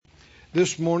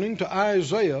this morning to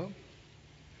Isaiah,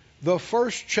 the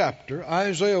first chapter,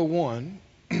 Isaiah 1.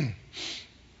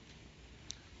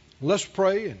 Let's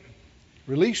pray and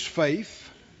release faith.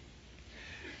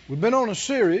 We've been on a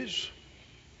series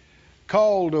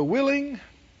called Willing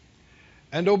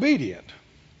and Obedient.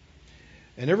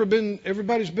 And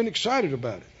everybody's been excited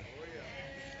about it.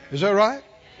 Is that right?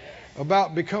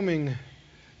 About becoming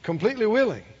completely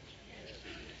willing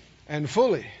and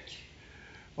fully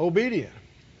obedient,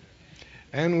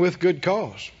 and with good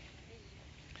cause.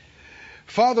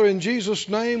 Father, in Jesus'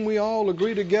 name, we all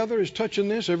agree together as touching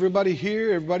this. Everybody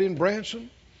here, everybody in Branson,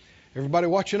 everybody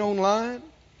watching online,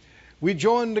 we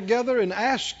join together and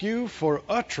ask you for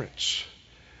utterance,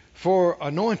 for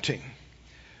anointing,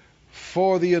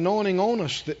 for the anointing on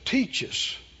us that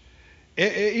teaches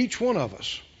each one of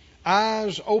us.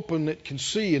 Eyes open that can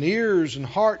see, and ears and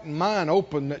heart and mind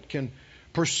open that can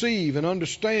perceive and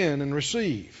understand and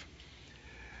receive.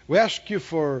 We ask you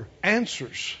for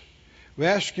answers. We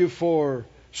ask you for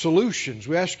solutions.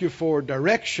 We ask you for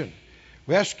direction.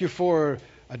 We ask you for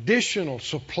additional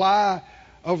supply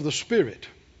of the Spirit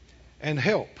and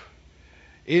help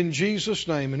in Jesus'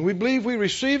 name. And we believe we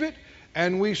receive it,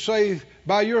 and we say,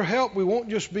 by your help, we won't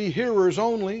just be hearers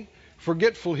only,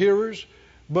 forgetful hearers,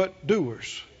 but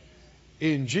doers.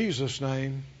 In Jesus'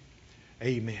 name,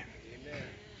 amen. Amen.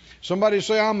 Somebody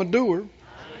say, I'm a doer,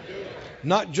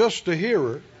 not just a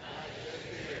hearer.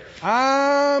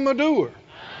 I'm a doer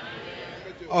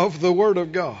of the Word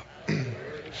of God.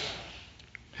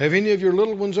 Have any of your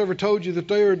little ones ever told you that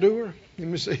they are a doer? Let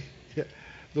me see. Yeah,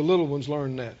 the little ones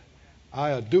learn that. I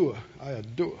a doer.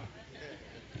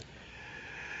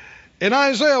 In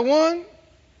Isaiah 1,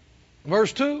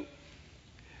 verse 2,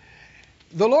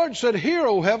 the Lord said, Hear,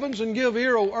 O heavens, and give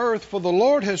ear, O earth, for the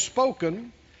Lord has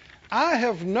spoken. I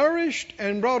have nourished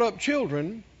and brought up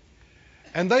children,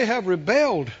 and they have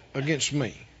rebelled against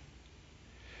me.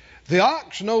 The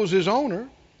ox knows his owner,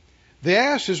 the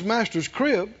ass his master's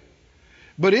crib,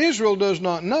 but Israel does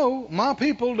not know, my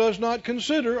people does not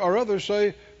consider, or others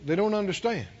say they don't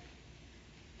understand.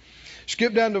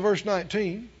 Skip down to verse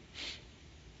 19.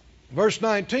 Verse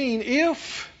 19,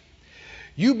 if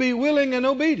you be willing and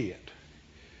obedient,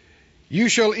 you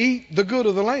shall eat the good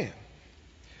of the land.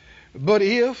 But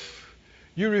if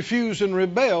you refuse and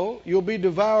rebel, you'll be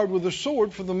devoured with the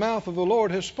sword, for the mouth of the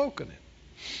Lord has spoken it.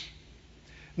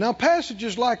 Now,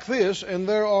 passages like this, and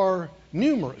there are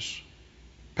numerous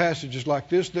passages like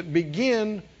this that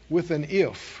begin with an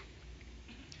if.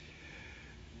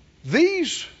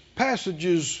 These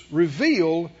passages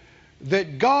reveal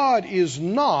that God is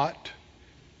not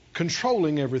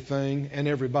controlling everything and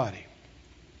everybody.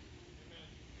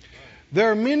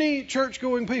 There are many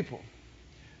church-going people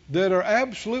that are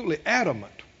absolutely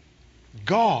adamant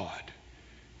God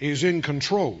is in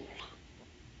control.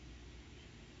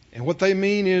 And what they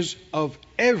mean is of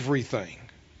everything.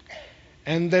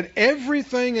 And that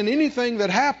everything and anything that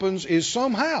happens is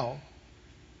somehow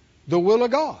the will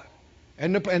of God.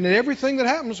 And everything that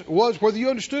happens was, whether you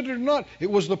understood it or not, it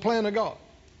was the plan of God.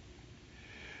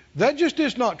 That just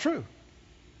is not true.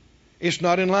 It's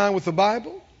not in line with the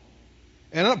Bible.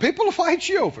 And people will fight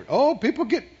you over it. Oh, people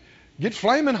get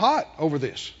flaming hot over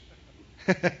this.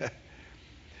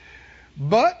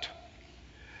 But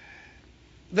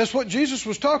that's what Jesus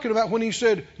was talking about when he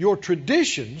said, your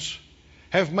traditions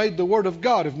have made the Word of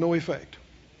God of no effect.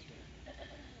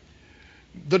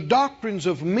 The doctrines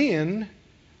of men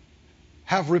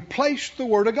have replaced the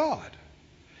Word of God.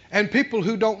 And people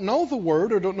who don't know the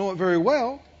Word or don't know it very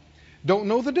well don't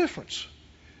know the difference.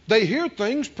 They hear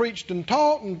things preached and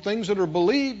taught and things that are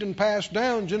believed and passed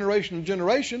down generation to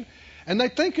generation, and they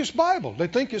think it's Bible. They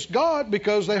think it's God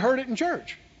because they heard it in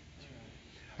church.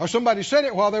 Or somebody said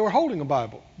it while they were holding a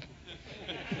Bible.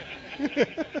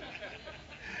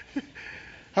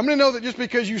 How many know that just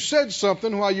because you said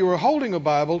something while you were holding a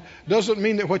Bible doesn't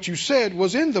mean that what you said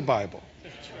was in the Bible?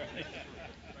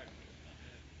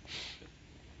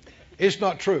 It's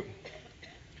not true.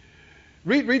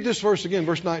 Read this verse again,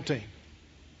 verse 19.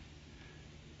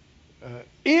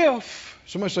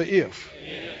 Somebody say if.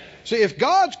 See, if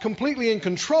God's completely in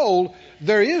control,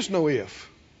 there is no if.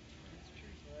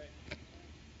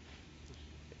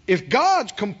 If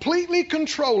God's completely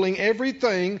controlling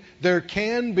everything, there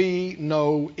can be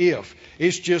no if.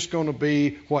 It's just going to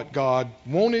be what God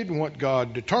wanted and what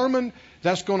God determined.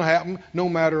 That's going to happen no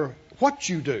matter what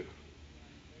you do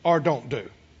or don't do.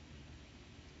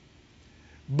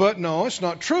 But no, it's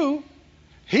not true.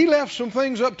 He left some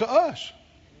things up to us,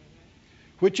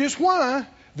 which is why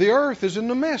the earth is in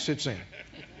the mess it's in.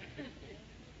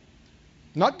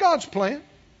 Not God's plan.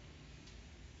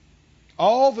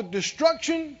 All the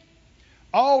destruction,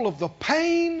 all of the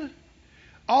pain,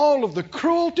 all of the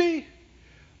cruelty,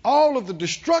 all of the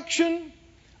destruction,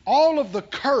 all of the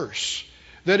curse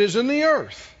that is in the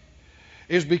earth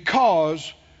is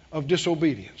because of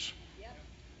disobedience.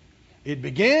 It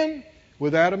began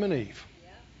with Adam and Eve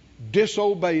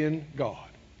disobeying God.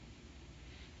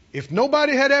 If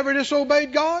nobody had ever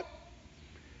disobeyed God,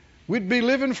 we'd be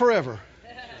living forever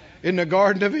in the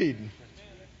Garden of Eden.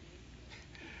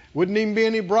 Wouldn't even be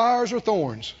any briars or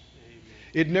thorns.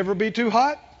 It'd never be too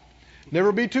hot,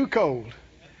 never be too cold.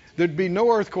 There'd be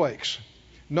no earthquakes,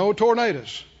 no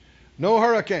tornadoes, no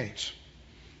hurricanes,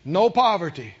 no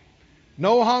poverty,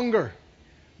 no hunger,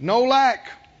 no lack.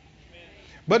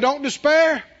 But don't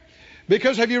despair,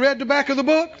 because have you read the back of the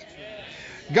book?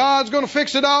 God's going to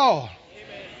fix it all.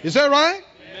 Is that right?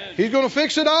 He's going to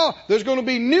fix it all. There's going to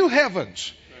be new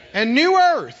heavens and new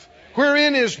earth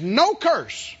wherein is no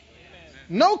curse.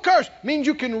 No curse means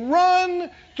you can run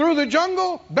through the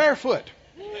jungle barefoot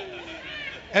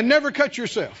and never cut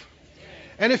yourself.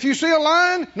 And if you see a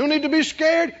lion, no need to be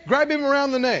scared. Grab him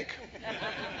around the neck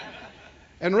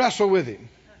and wrestle with him.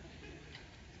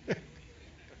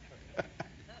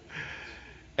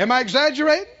 Am I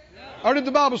exaggerating? Or did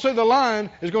the Bible say the lion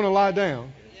is going to lie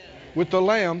down with the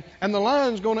lamb, and the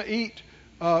lion's going to eat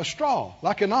straw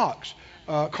like an ox?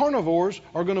 Carnivores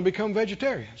are going to become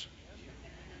vegetarians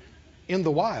in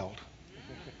the wild,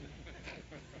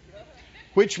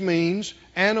 which means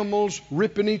animals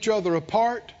ripping each other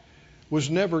apart was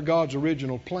never God's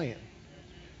original plan.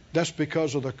 That's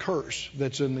because of the curse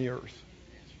that's in the earth.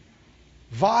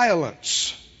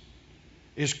 Violence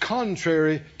is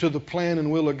contrary to the plan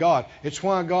and will of God. It's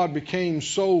why God became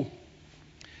so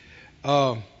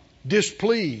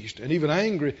displeased and even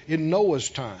angry in Noah's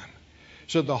time.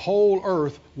 So the whole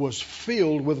earth was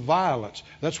filled with violence.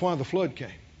 That's why the flood came.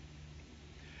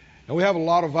 And we have a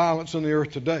lot of violence in the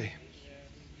earth today.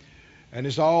 And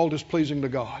it's all displeasing to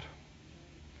God.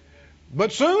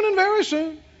 But soon and very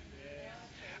soon,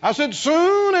 I said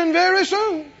soon and very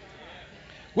soon,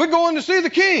 we're going to see the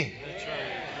King.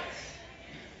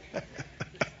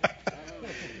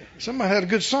 Somebody had a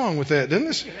good song with that, didn't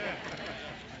they?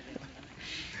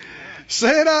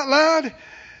 Say it out loud.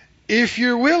 If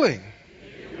you're willing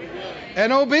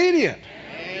and obedient,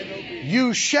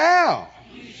 you shall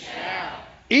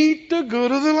eat the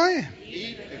good of the land.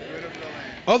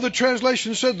 Other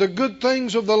translations said the good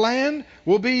things of the land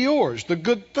will be yours. The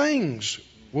good things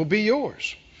will be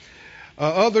yours.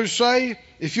 Others say,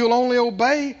 if you'll only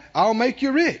obey, I'll make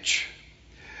you rich.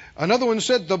 Another one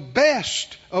said the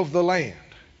best of the land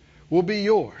will be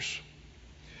yours.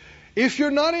 If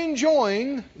you're not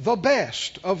enjoying the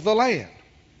best of the land,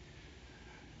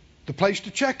 the place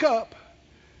to check up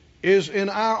is in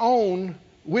our own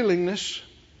willingness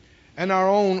and our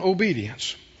own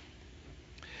obedience.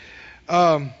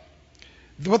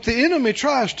 What the enemy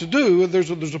tries to do,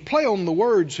 there's a play on the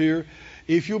words here.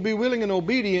 If you'll be willing and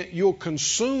obedient, you'll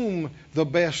consume the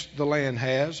best the land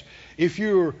has. If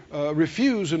you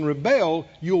refuse and rebel,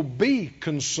 you'll be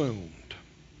consumed.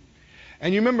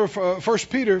 And you remember 1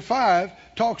 Peter 5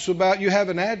 talks about you have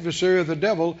an adversary of the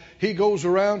devil. He goes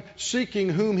around seeking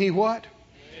whom he what?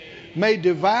 May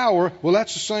devour. Well,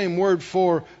 that's the same word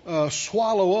for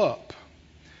swallow up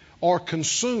or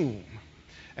consume.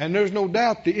 And there's no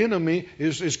doubt the enemy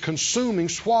is consuming,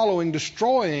 swallowing,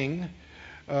 destroying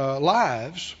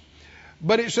lives.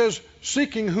 But it says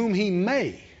seeking whom he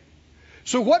may.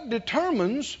 So what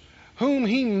determines whom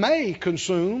he may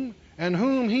consume and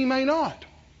whom he may not?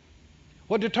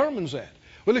 What determines that?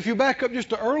 Well, if you back up just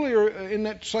to earlier in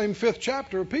that same 5th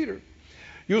chapter of Peter,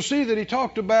 you'll see that he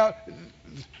talked about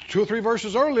 2 or 3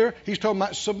 verses earlier, he's talking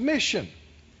about submission.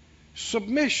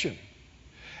 Submission.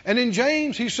 And in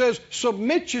James, he says,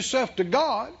 submit yourself to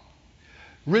God,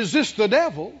 resist the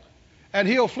devil, and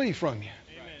he'll flee from you.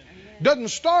 Amen. Doesn't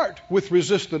start with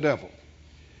resist the devil.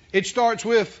 It starts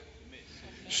with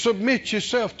submit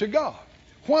yourself to God.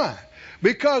 Why?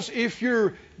 Because if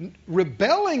you're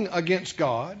rebelling against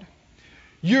God,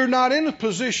 you're not in a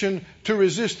position to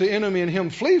resist the enemy and him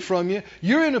flee from you.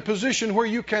 You're in a position where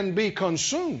you can be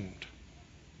consumed.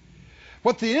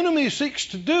 What the enemy seeks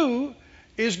to do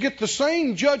is get the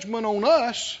same judgment on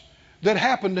us that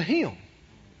happened to him.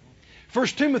 1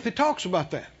 Timothy talks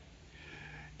about that.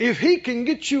 If he can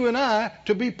get you and I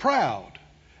to be proud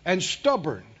and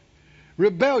stubborn,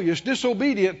 rebellious,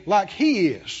 disobedient like he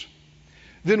is,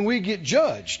 then we get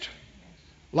judged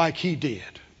like he did.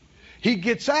 He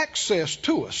gets access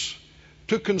to us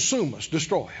to consume us,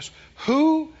 destroy us.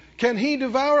 Who can he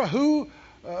devour? Who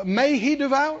may he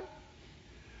devour?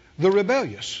 The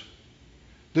rebellious,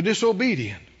 the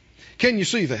disobedient. Can you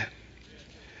see that?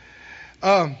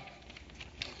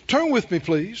 Turn with me,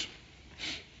 please.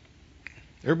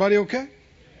 Everybody okay?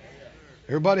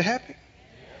 Everybody happy?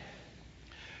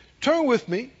 Turn with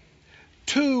me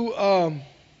to,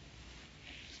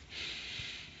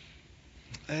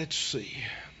 let's see.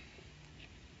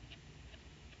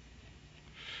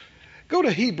 Go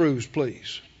to Hebrews,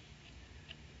 please.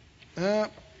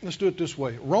 Let's do it this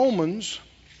way. Romans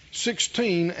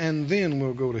 16, and then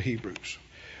we'll go to Hebrews.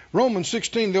 Romans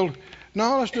 16,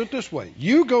 let's do it this way.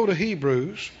 You go to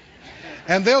Hebrews,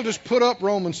 and they'll just put up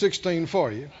Romans 16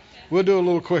 for you. We'll do it a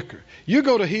little quicker. You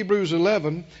go to Hebrews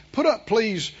 11. Put up,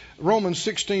 please, Romans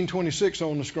 16:26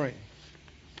 on the screen.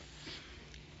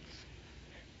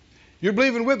 You're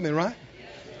believing with me, right?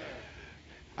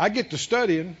 I get to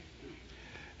studying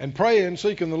and praying,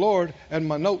 seeking the Lord, and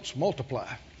my notes multiply.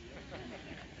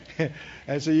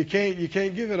 And so you can't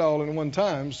give it all in one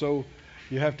time, so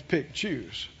you have to pick and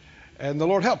choose. And the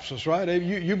Lord helps us, right?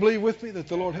 You believe with me that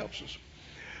the Lord helps us.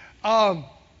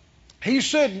 He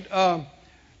said, now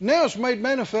it's made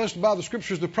manifest by the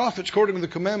Scriptures, the prophets, according to the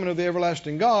commandment of the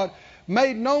everlasting God,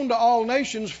 made known to all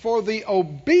nations for the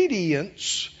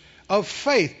obedience of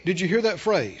faith. Did you hear that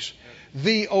phrase?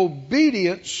 The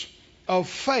obedience of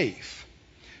faith.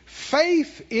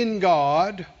 Faith in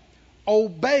God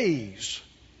obeys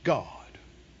God.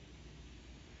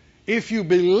 If you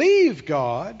believe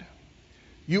God,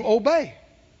 you obey.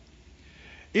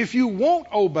 If you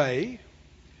won't obey,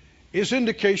 it's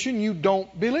indication you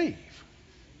don't believe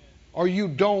or you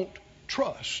don't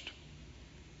trust.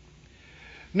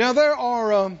 Now, there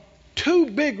are two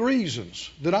big reasons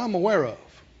that I'm aware of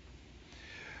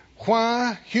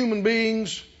why human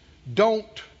beings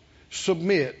don't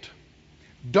submit,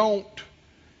 don't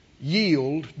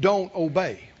yield, don't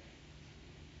obey.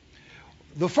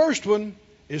 The first one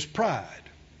is pride.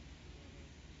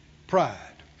 Pride.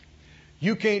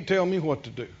 You can't tell me what to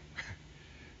do.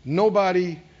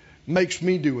 Nobody makes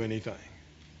me do anything.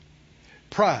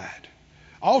 Pride.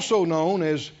 Also known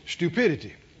as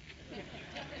stupidity.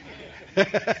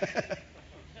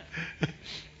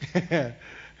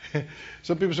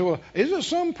 Some people say, well, isn't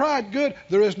some pride good?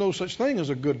 There is no such thing as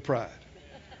a good pride.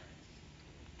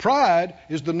 Pride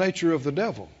is the nature of the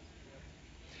devil.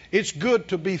 It's good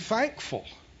to be thankful,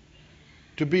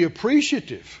 to be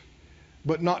appreciative,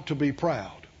 but not to be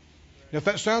proud. Now, if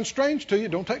that sounds strange to you,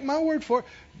 don't take my word for it.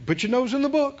 Put your nose in the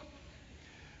book.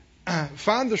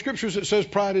 Find the Scriptures that says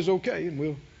pride is okay, and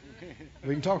we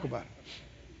can talk about it.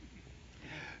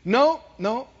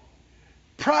 No.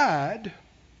 Pride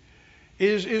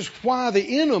is why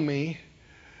the enemy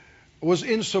was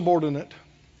insubordinate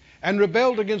and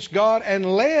rebelled against God and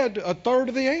led a third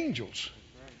of the angels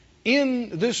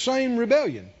in this same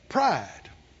rebellion. Pride.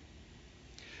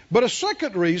 But a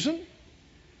second reason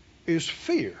is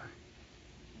fear.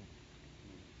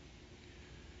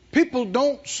 People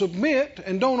don't submit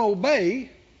and don't obey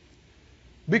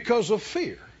because of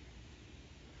fear.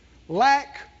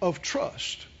 Lack of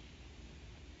trust.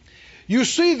 You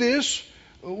see this,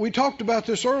 we talked about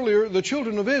this earlier, the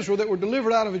children of Israel that were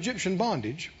delivered out of Egyptian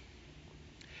bondage.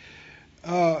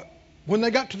 When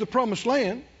they got to the promised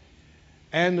land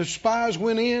and the spies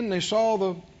went in, they saw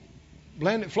the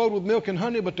land that flowed with milk and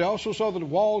honey, but they also saw the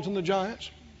walls and the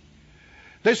giants.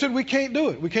 They said, we can't do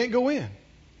it. We can't go in.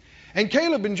 And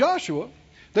Caleb and Joshua,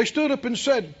 they stood up and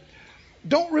said,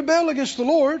 don't rebel against the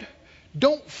Lord.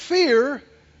 Don't fear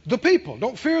the people.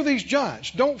 Don't fear these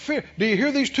giants. Don't fear. Do you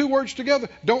hear these two words together?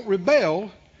 Don't rebel.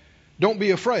 Don't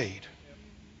be afraid.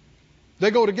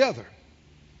 They go together.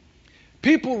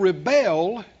 People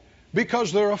rebel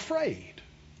because they're afraid.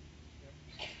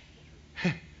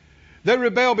 They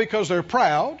rebel because they're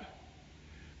proud,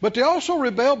 but they also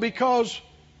rebel because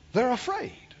they're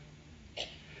afraid.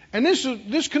 And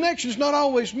this connection is not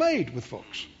always made with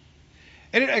folks.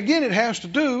 And it has to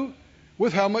do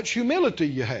with how much humility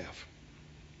you have.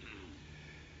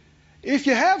 If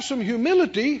you have some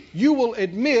humility, you will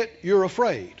admit you're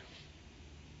afraid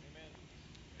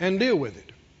and deal with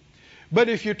it. But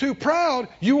if you're too proud,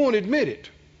 you won't admit it.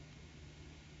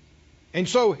 And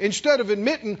so instead of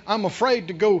admitting, I'm afraid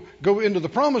to go into the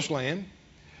promised land,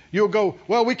 you'll go,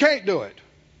 well, we can't do it.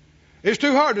 It's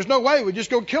too hard. There's no way. We just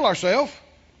go kill ourselves.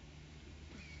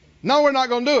 No, we're not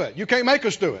going to do it. You can't make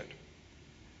us do it.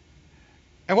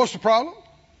 And what's the problem?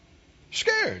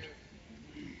 Scared.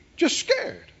 Just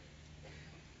scared.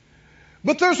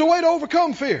 But there's a way to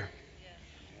overcome fear.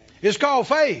 It's called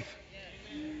faith.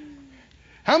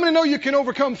 How many know you can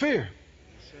overcome fear?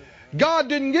 God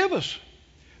didn't give us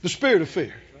the spirit of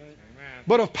fear,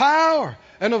 but of power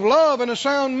and of love and a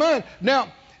sound mind.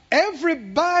 Now,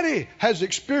 everybody has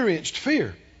experienced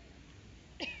fear.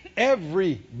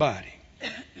 Everybody.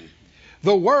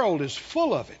 The world is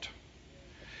full of it.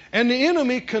 And the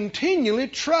enemy continually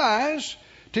tries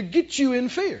to get you in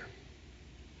fear.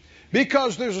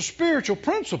 Because there's a spiritual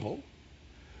principle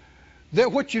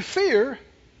that what you fear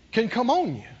can come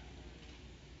on you.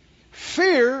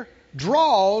 Fear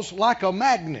draws like a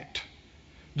magnet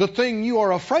the thing you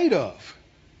are afraid of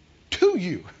to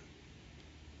you.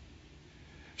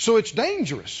 So it's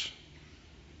dangerous.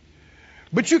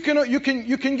 But you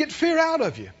can get fear out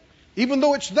of you. Even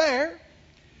though it's there,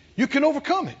 you can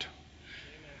overcome it.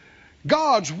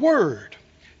 God's Word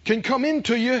can come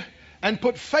into you and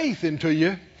put faith into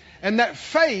you, and that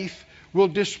faith will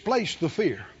displace the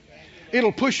fear.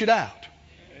 It'll push it out.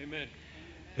 Amen.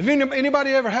 Have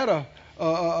anybody ever had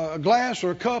a glass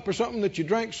or a cup or something that you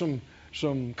drank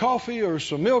some coffee or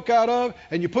some milk out of,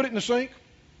 and you put it in the sink,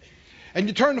 and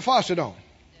you turn the faucet on?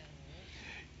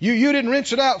 You didn't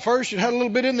rinse it out first. It had a little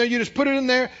bit in there. You just put it in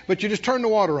there, but you just turn the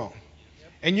water on.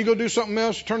 And you go do something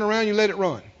else, turn around, you let it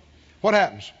run. What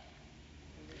happens?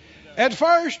 At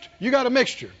first, you got a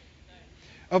mixture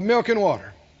of milk and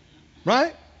water.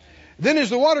 Right? Then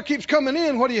as the water keeps coming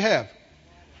in, what do you have?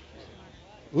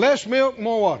 Less milk,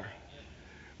 more water.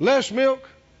 Less milk,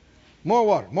 more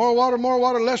water. More water, more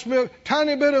water, less milk.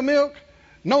 Tiny bit of milk,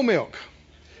 no milk.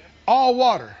 All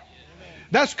water.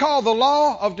 That's called the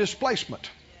law of displacement.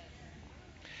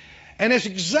 And it's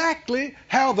exactly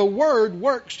how the Word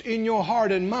works in your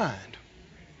heart and mind.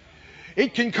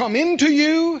 It can come into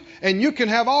you, and you can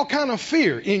have all kind of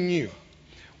fear in you.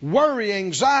 Worry,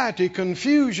 anxiety,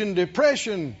 confusion,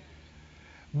 depression.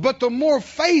 But the more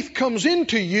faith comes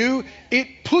into you,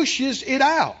 it pushes it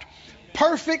out.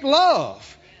 Perfect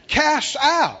love casts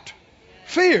out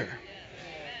fear.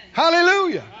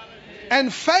 Hallelujah.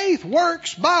 And faith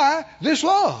works by this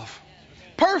love.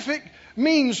 Perfect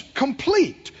means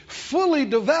complete, fully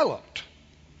developed.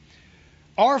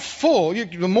 Or full.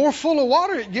 The more full of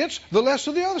water it gets, the less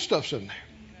of the other stuff's in there.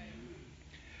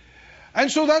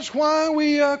 And so that's why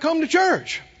we come to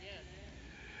church.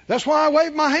 That's why I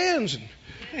wave my hands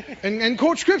and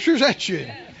quote scriptures at you.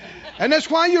 And that's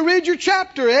why you read your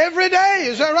chapter every day.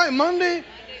 Is that right? Monday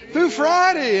through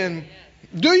Friday. And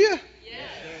do you?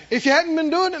 If you hadn't been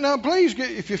doing it, now please,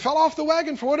 if you fell off the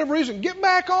wagon for whatever reason, get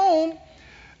back on.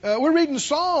 We're reading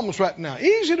Psalms right now.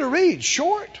 Easy to read,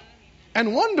 short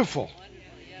and wonderful.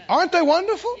 Aren't they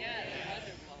wonderful?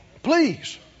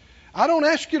 Please. I don't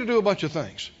ask you to do a bunch of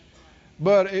things.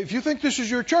 But if you think this is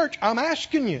your church, I'm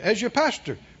asking you as your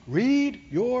pastor, read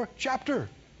your chapter.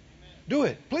 Do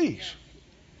it, please.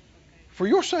 For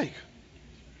your sake.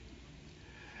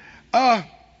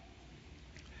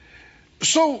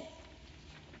 So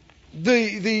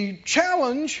the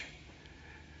challenge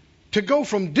to go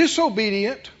from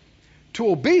disobedient to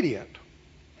obedient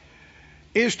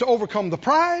is to overcome the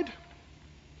pride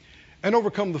and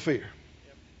overcome the fear.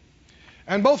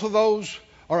 And both of those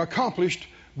are accomplished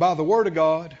by the Word of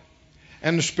God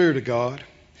and the Spirit of God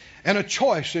and a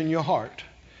choice in your heart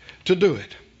to do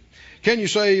it. Can you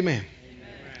say amen?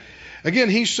 Again,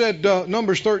 he said,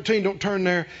 Numbers 13, don't turn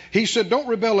there. He said, don't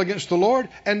rebel against the Lord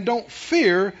and don't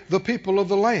fear the people of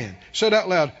the land. Say it out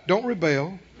loud. Don't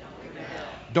rebel.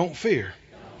 Don't fear.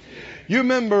 You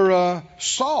remember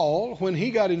Saul when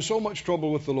he got in so much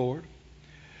trouble with the Lord.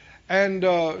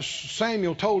 And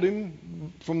Samuel told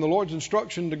him from the Lord's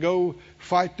instruction to go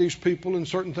fight these people and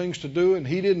certain things to do. And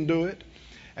he didn't do it.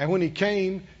 And when he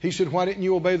came, he said, why didn't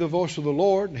you obey the voice of the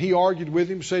Lord? And he argued with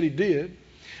him, said he did.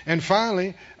 And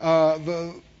finally,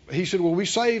 he said, well, we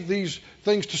save these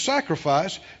things to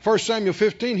sacrifice. 1 Samuel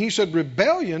 15, he said,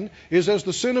 rebellion is as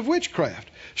the sin of witchcraft.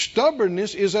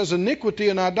 Stubbornness is as iniquity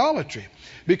and idolatry.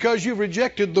 Because you've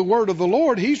rejected the word of the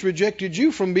Lord, he's rejected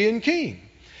you from being king.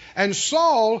 And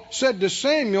Saul said to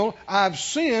Samuel, I've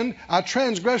sinned, I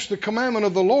transgressed the commandment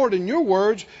of the Lord in your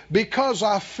words because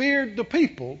I feared the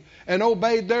people and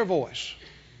obeyed their voice.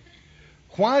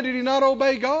 Why did he not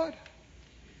obey God?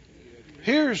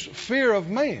 Here's fear of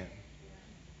man.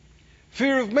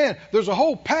 Fear of man. There's a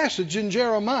whole passage in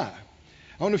Jeremiah.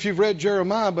 I don't know if you've read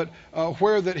Jeremiah, but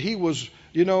where that he was,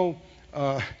 he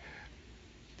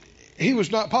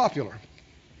was not popular.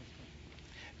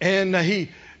 And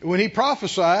when he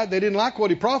prophesied, they didn't like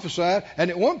what he prophesied. And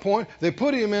at one point, they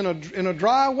put him in a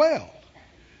dry well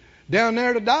down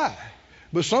there to die.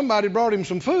 But somebody brought him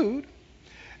some food.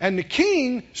 And the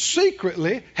king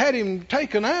secretly had him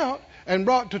taken out and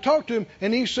brought to talk to him.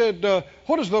 And he said,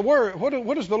 what does the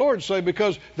Lord say?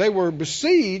 Because they were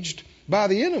besieged by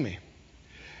the enemy.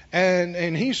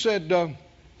 And he said,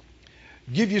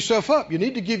 give yourself up. You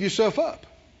need to give yourself up.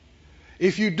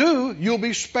 If you do, you'll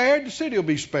be spared. The city will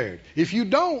be spared. If you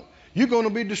don't, you're going to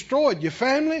be destroyed. Your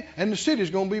family and the city is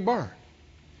going to be burned.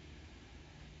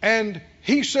 And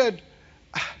he said,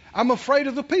 I'm afraid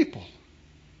of the people.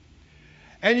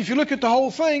 And if you look at the whole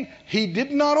thing, he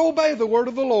did not obey the word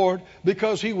of the Lord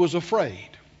because he was afraid.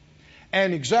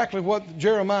 And exactly what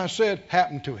Jeremiah said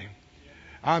happened to him.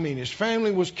 I mean, his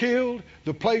family was killed.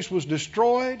 The place was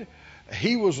destroyed.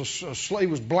 He was a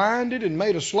slave, was blinded and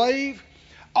made a slave.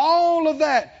 All of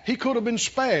that, he could have been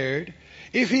spared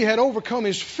if he had overcome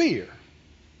his fear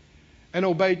and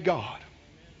obeyed God.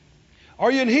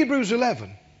 Are you in Hebrews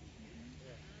 11?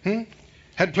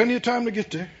 Had plenty of time to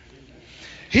get there.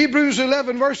 Hebrews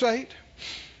 11 verse 8.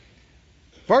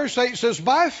 Verse 8 says,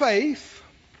 by faith,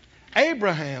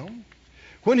 Abraham,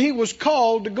 when he was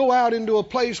called to go out into a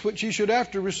place which he should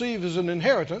after receive as an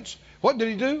inheritance, what did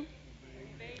he do?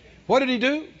 What did he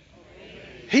do?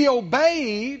 He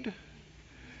obeyed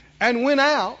and went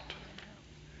out,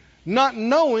 not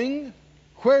knowing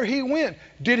where he went.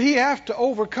 Did he have to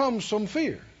overcome some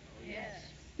fear? Yes.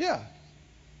 Yeah.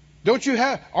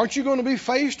 Aren't you going to be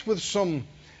faced with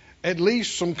at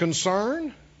least some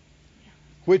concern,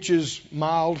 which is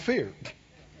mild fear,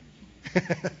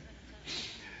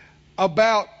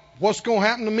 about what's going to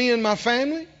happen to me and my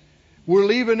family? We're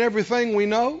leaving everything we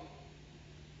know,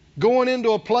 going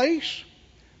into a place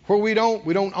where we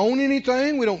don't own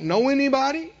anything, we don't know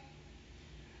anybody.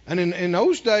 And in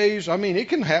those days, I mean, it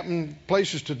can happen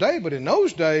places today, but in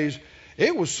those days,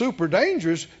 it was super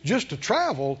dangerous just to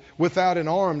travel without an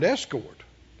armed escort.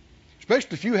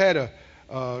 Especially if you had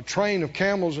a train of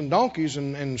camels and donkeys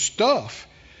and stuff,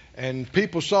 and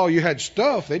people saw you had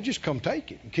stuff, they'd just come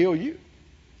take it and kill you.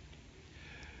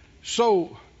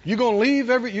 So you're going to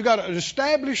leave you got an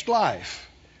established life.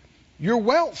 You're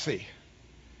wealthy.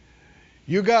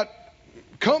 You got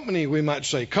company, we might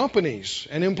say, companies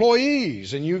and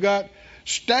employees, and you got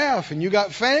staff, and you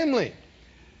got family.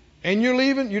 And you're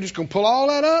leaving, you're just going to pull all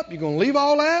that up, you're going to leave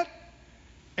all that,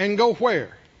 and go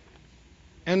where?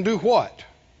 And do what?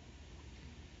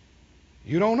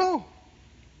 You don't know.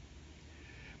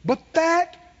 But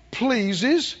that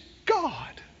pleases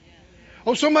God.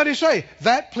 Oh, somebody say,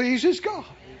 that pleases God.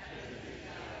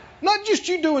 Not just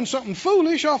you doing something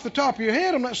foolish off the top of your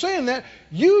head. I'm not saying that.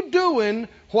 You doing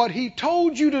what he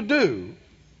told you to do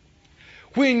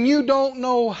when you don't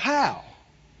know how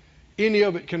any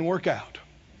of it can work out.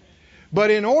 But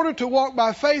in order to walk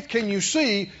by faith, can you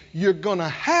see, you're going to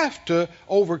have to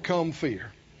overcome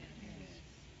fear.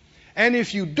 And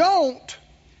if you don't,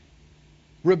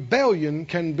 rebellion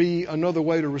can be another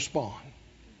way to respond.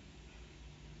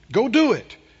 Go do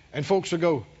it. And folks will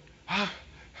go,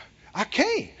 I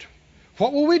can't.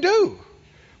 What will we do?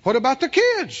 What about the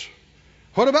kids?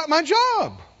 What about my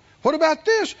job? What about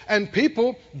this? And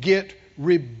people get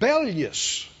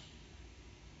rebellious.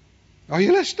 Are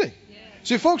you listening? Yes.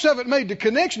 See, folks haven't made the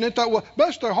connection. They thought, well,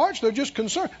 bless their hearts, they're just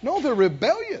concerned. No, they're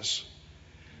rebellious.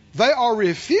 They are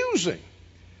refusing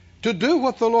to do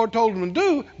what the Lord told them to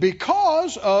do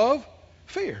because of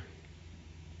fear.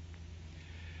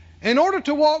 In order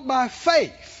to walk by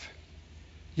faith,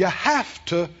 you have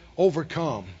to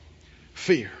overcome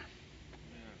fear.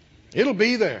 It'll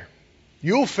be there.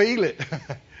 You'll feel it.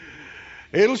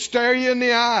 It'll stare you in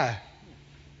the eye.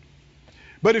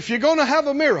 But if you're going to have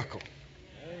a miracle,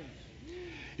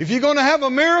 if you're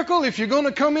going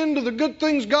to come into the good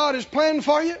things God has planned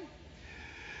for you,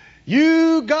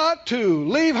 you got to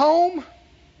leave home.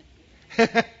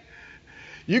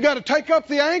 You got to take up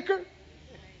the anchor.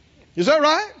 Is that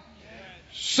right?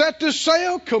 Set the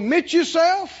sail, commit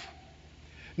yourself.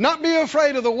 Not be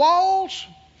afraid of the walls.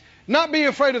 Not be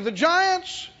afraid of the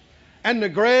giants and the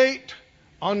great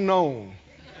unknown.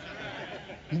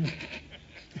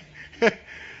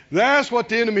 That's what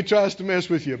the enemy tries to mess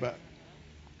with you about.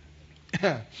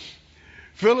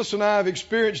 Phyllis and I have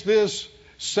experienced this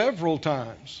several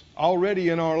times already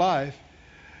in our life.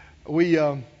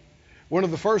 One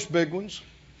of the first big ones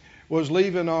was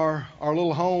leaving our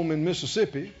little home in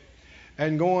Mississippi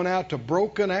and going out to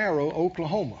Broken Arrow,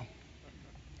 Oklahoma,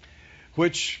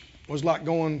 which was like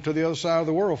going to the other side of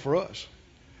the world for us.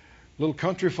 Little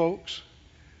country folks,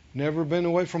 never been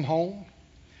away from home.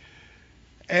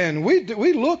 And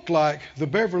we looked like the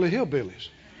Beverly Hillbillies.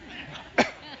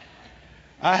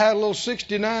 I had a little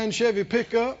 69 Chevy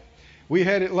pickup. We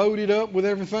had it loaded up with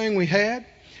everything we had.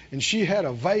 And she had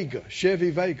a Vega, Chevy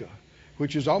Vega,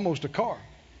 which is almost a car.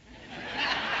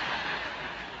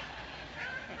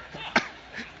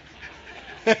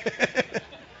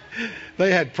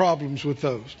 They had problems with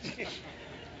those.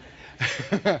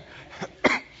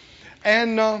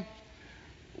 And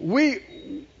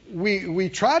we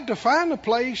tried to find a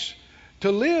place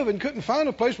to live and couldn't find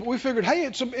a place, but we figured, hey,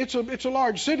 it's a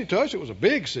large city to us. It was a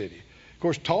big city. Of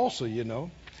course, Tulsa,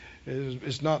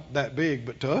 It's not that big,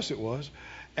 but to us it was.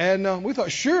 And we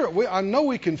thought, sure, I know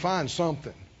we can find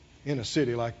something in a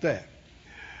city like that.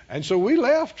 And so we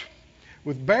left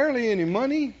with barely any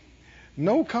money,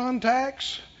 no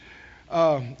contacts.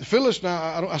 Phyllis,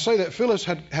 now I say that Phyllis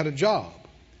had a job,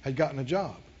 had gotten a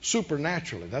job,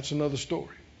 supernaturally. That's another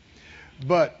story.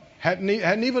 But hadn't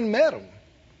even met them,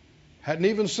 hadn't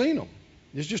even seen them.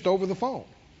 It's just over the phone.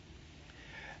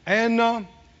 And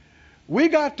we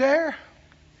got there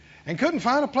and couldn't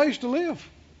find a place to live.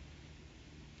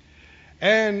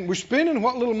 And we're spending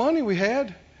what little money we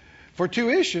had for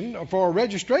tuition, or for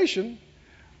registration,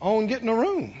 on getting a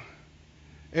room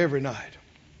every night.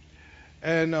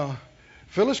 And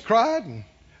Phyllis cried, and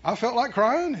I felt like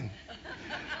crying.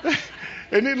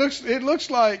 And it looks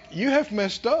like you have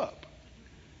messed up.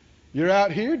 You're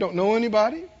out here, don't know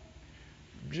anybody.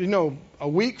 You know, a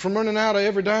week from running out of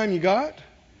every dime you got.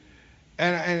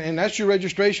 And that's your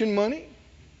registration money.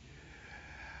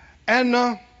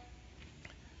 And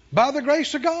by the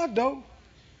grace of God, though,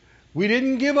 we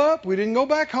didn't give up. We didn't go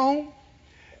back home.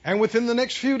 And within the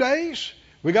next few days,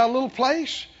 we got a little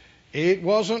place. It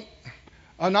wasn't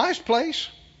a nice place,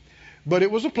 but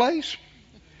it was a place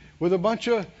with a bunch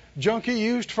of junky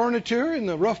used furniture in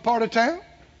the rough part of town.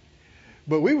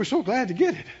 But we were so glad to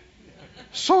get it.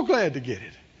 So glad to get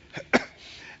it.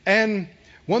 And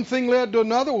one thing led to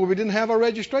another. Well, we didn't have our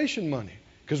registration money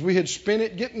because we had spent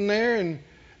it getting there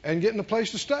and getting a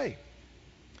place to stay.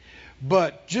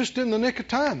 But just in the nick of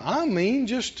time,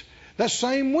 just that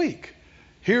same week,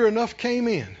 here enough came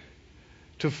in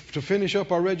to finish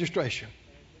up our registration.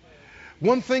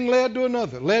 One thing led to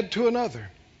another.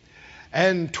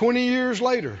 And 20 years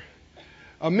later,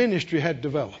 a ministry had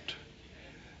developed.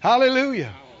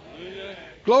 Hallelujah. Hallelujah.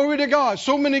 Glory to God.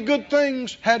 So many good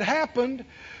things had happened,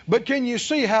 but can you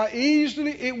see how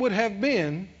easily it would have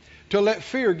been to let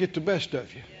fear get the best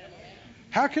of you?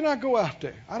 How can I go out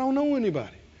there? I don't know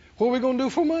anybody. What are we going to do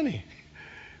for money?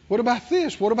 What about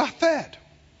this? What about that?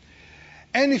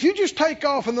 And if you just take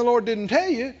off and the Lord didn't tell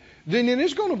you, then it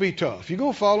is going to be tough. You're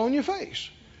going to fall on your face.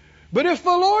 But if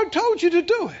the Lord told you to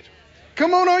do it,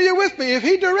 come on, are you with me? If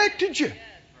He directed you,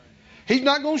 He's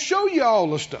not going to show you all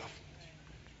the stuff.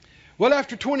 Well,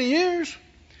 after 20 years,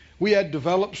 we had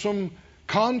developed some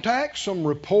contacts, some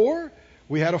rapport.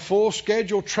 We had a full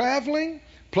schedule traveling,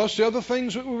 plus the other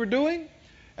things that we were doing.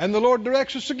 And the Lord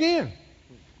directs us again.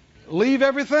 Leave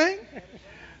everything,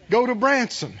 go to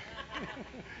Branson.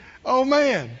 Oh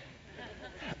man,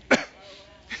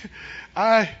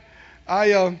 I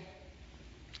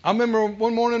remember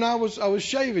one morning I was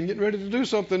shaving, getting ready to do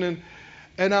something,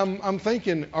 and I'm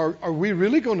thinking, are we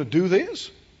really going to do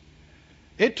this?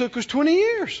 It took us 20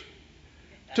 years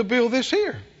to build this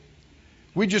here.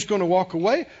 We're just going to walk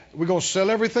away. We're going to sell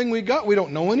everything we got. We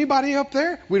don't know anybody up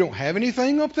there. We don't have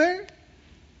anything up there.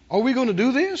 Are we going to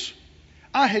do this?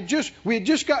 We had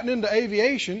just gotten into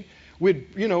aviation.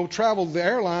 We'd, traveled the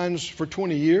airlines for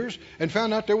 20 years and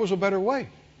found out there was a better way.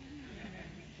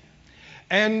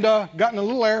 And gotten a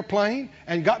little airplane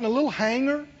and gotten a little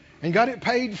hangar and got it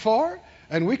paid for.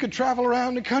 And we could travel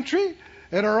around the country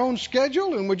at our own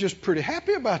schedule, and we're just pretty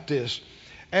happy about this.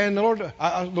 And the Lord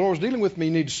was dealing with me.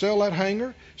 You need to sell that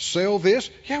hangar, sell this.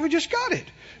 Yeah, we just got it.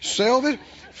 Sell this.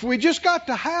 We just got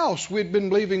the house we'd been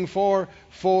believing for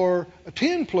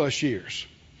 10 plus years.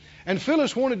 And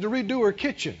Phyllis wanted to redo her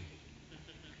kitchen.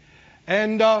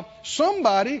 And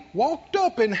somebody walked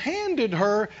up and handed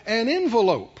her an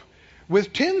envelope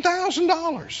with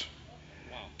 $10,000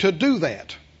 to do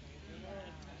that.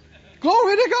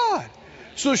 Glory to God.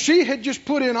 So she had just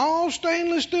put in all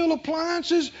stainless steel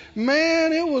appliances.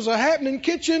 Man, it was a happening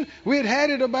kitchen. We had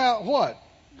it about,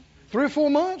 3 or 4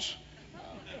 months?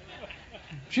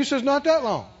 She says, not that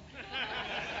long.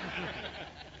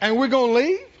 And we're going to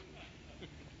leave?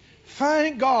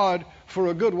 Thank God for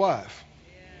a good wife.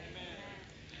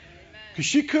 Because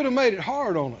she could have made it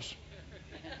hard on us.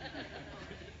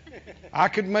 I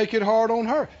could make it hard on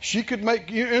her. She could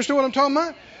make, you understand what I'm talking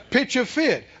about? Pitch a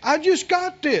fit. I just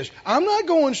got this. I'm not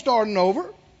going starting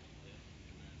over.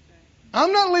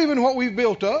 I'm not leaving what we've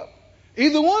built up.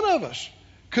 Either one of us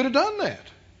could have done that.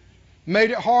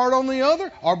 Made it hard on the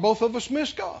other, or both of us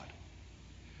missed God.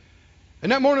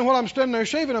 And that morning while I'm standing there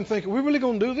shaving, I'm thinking, we're really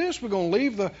going to do this? We're going to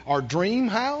leave our dream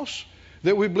house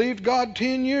that we believed God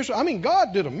 10 years? I mean,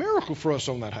 God did a miracle for us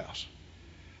on that house.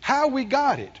 How we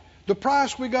got it, the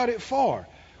price we got it for.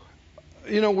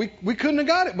 We couldn't have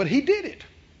got it, but He did it.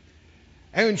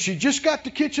 And she just got the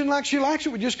kitchen like she likes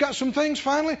it. We just got some things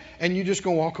finally, and you just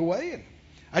going to walk away. And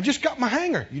I just got my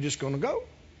hangar. You just going to go.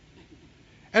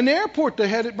 And the airport they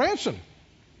had at Branson,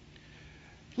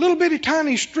 little bitty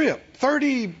tiny strip,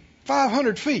 30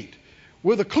 500 feet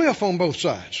with a cliff on both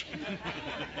sides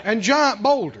and giant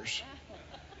boulders.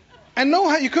 And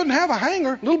you couldn't have a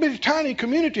hangar, a little bitty tiny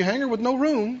community hangar with no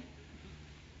room.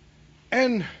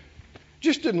 And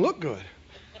just didn't look good.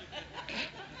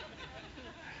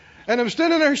 And I'm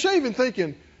standing there shaving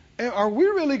thinking, are we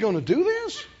really going to do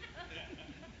this?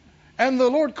 And the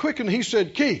Lord quickened. He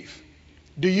said, Keith,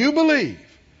 do you believe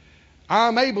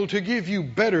I'm able to give you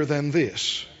better than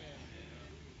this?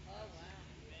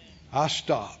 I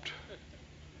stopped.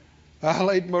 I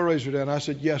laid my razor down. I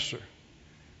said, yes, sir.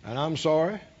 And I'm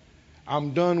sorry.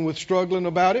 I'm done with struggling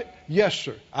about it. Yes,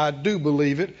 sir. I do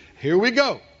believe it. Here we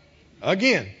go.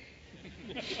 Again.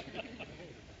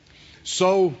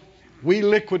 So we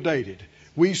liquidated.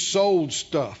 We sold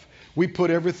stuff. We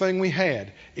put everything we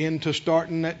had into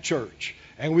starting that church.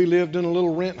 And we lived in a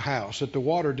little rent house that the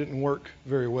water didn't work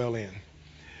very well in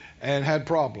and had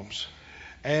problems.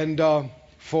 And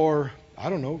for, I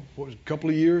don't know, a couple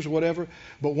of years or whatever,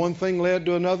 but one thing led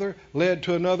to another.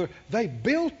 They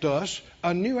built us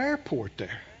a new airport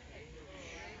there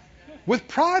with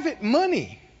private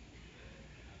money.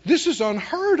 This is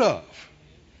unheard of.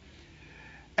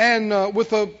 And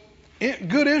with a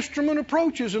good instrument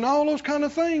approaches and all those kind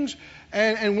of things.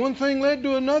 And one thing led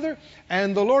to another.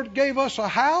 And the Lord gave us a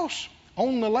house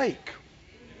on the lake.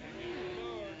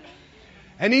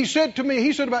 And He said to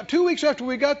me, about 2 weeks after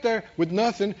we got there with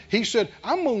nothing, He said,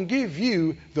 I'm going to give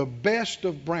you the best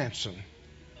of Branson.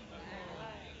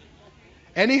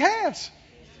 And He has.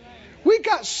 We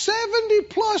got 70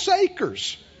 plus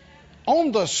acres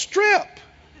on the strip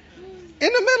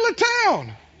in the middle of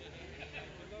town.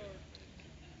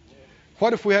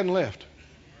 What if we hadn't left?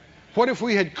 What if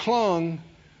we had clung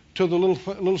to the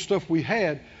little stuff we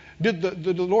had? Did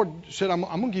the Lord said, I'm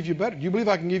going to give you better. Do you believe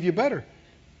I can give you better?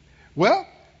 Well,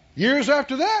 years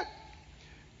after that,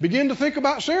 began to think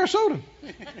about Sarasota.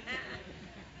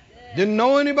 Didn't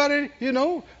know anybody,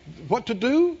 what to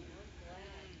do,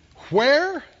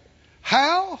 where,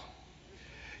 how.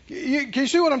 Can you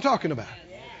see what I'm talking about?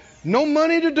 No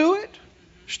money to do it.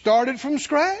 Started from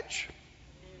scratch.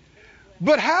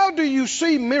 But how do you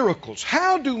see miracles?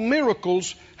 How do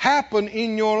miracles happen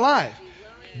in your life?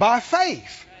 By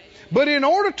faith. But in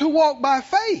order to walk by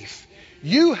faith,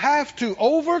 you have to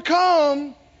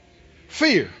overcome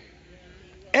fear.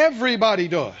 Everybody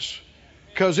does.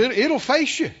 Because it'll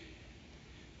face you.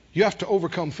 You have to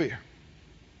overcome fear.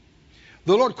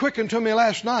 The Lord quickened to me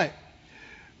last night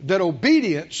that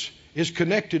obedience is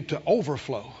connected to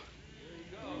overflow.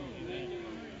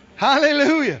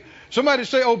 Hallelujah. Somebody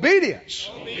say obedience.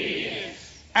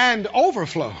 And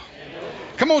overflow.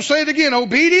 Come on, say it again.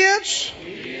 Obedience,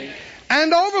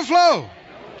 and overflow.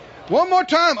 One more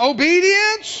time.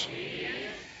 Obedience,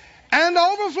 and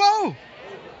overflow.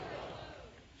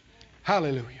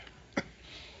 Hallelujah.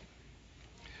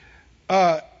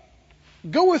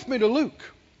 Go with me to Luke,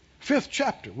 5th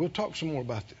chapter. We'll talk some more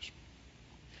about this.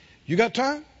 You got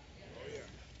time?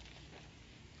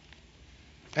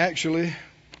 Actually,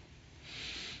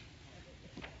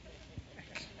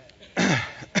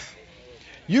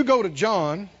 you go to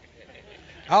John,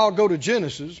 I'll go to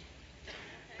Genesis,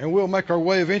 and we'll make our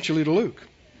way eventually to Luke.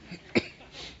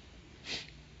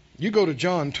 You go to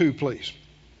John 2, please.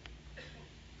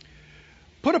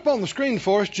 Put up on the screen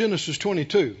for us Genesis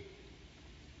 22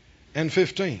 and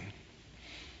 15.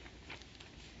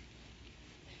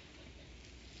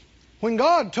 When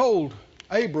God told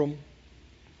Abraham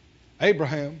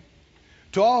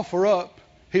to offer up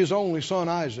his only son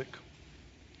Isaac,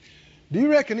 do you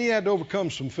reckon he had to overcome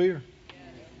some fear?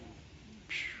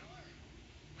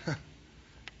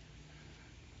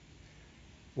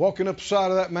 Walking up the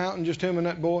side of that mountain, just him and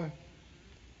that boy.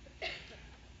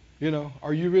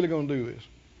 Are you really going to do this?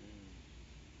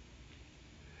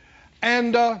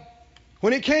 And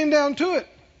when it came down to it,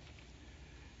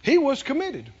 he was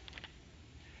committed.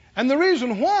 And the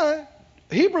reason why,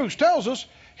 Hebrews tells us,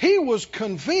 he was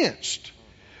convinced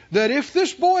that if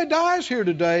this boy dies here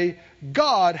today,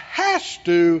 God has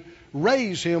to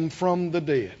raise him from the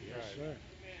dead. Yes,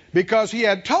 because he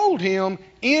had told him,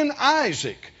 in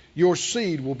Isaac, your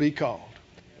seed will be called.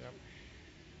 Yep.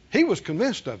 He was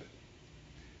convinced of it.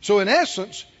 So in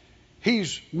essence,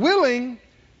 he's willing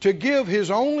to give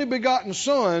his only begotten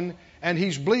son, and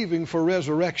he's believing for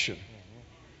resurrection.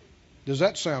 Does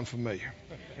that sound familiar?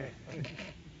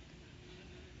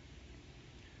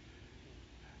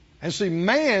 And see,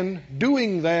 man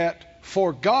doing that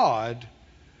for God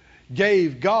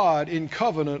gave God in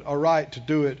covenant a right to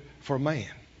do it for man.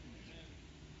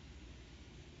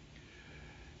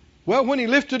 Well, when he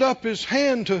lifted up his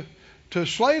hand to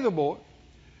slay the boy,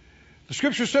 The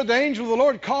scripture said the angel of the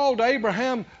Lord called to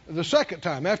Abraham the second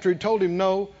time after he told him,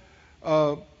 no,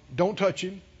 don't touch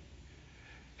him.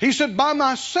 He said, by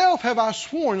myself have I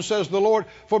sworn, says the Lord,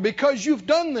 for because you've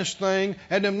done this thing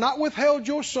and have not withheld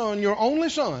your son, your only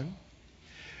son,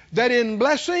 that in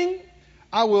blessing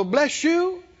I will bless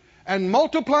you, and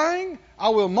multiplying I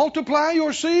will multiply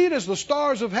your seed as the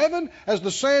stars of heaven, as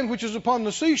the sand which is upon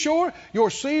the seashore. Your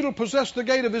seed will possess the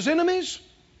gate of his enemies.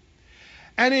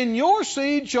 And in your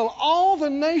seed shall all the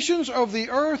nations of the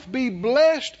earth be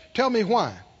blessed. Tell me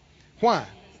why. Why?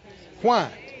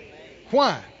 Why?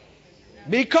 Why?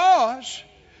 Because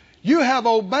you have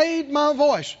obeyed my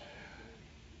voice.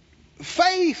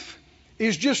 Faith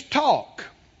is just talk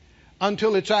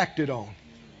until it's acted on.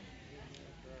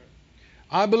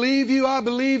 I believe you, I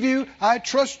believe you, I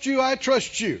trust you, I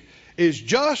trust you. Is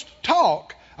just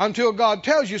talk until God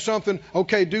tells you something,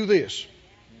 okay, do this.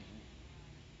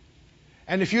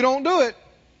 And if you don't do it,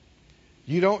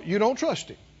 you don't trust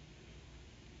Him.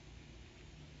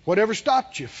 Whatever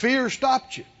stopped you, fear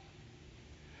stopped you.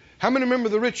 How many remember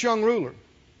the rich young ruler?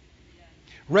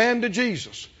 Ran to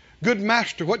Jesus. Good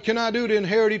master, what can I do to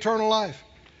inherit eternal life?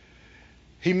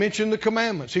 He mentioned the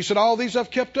commandments. He said, all these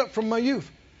I've kept up from my youth.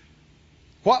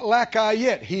 What lack I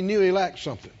yet? He knew he lacked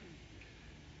something.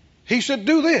 He said,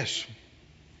 do this.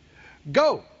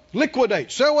 Go,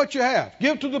 liquidate, sell what you have,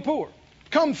 give to the poor.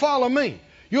 Come follow me.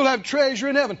 You'll have treasure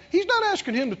in heaven. He's not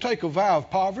asking him to take a vow of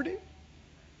poverty.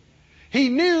 He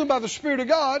knew by the Spirit of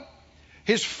God,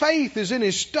 his faith is in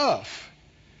his stuff.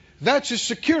 That's his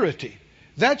security.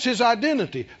 That's his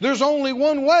identity. There's only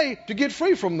one way to get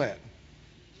free from that.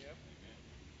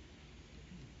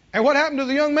 And what happened to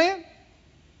the young man?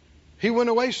 He went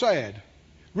away sad.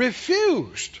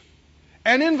 Refused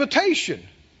an invitation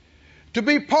to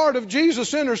be part of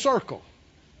Jesus' inner circle.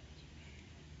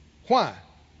 Why?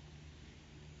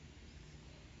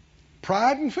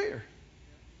 Pride and fear.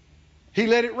 He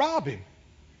let it rob him.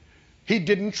 He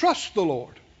didn't trust the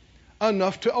Lord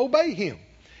enough to obey Him.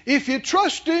 If you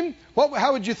trust Him,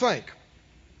 how would you think?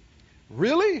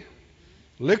 Really?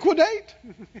 Liquidate?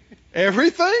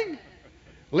 Everything?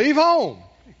 Leave home?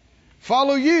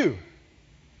 Follow you?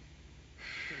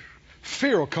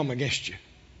 Fear will come against you,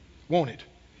 won't it?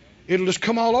 It'll just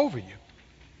come all over you.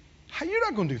 You're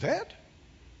not going to do that.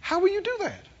 How will you do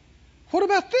that? What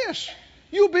about this?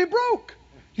 You'll be broke.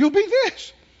 You'll be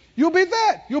this. You'll be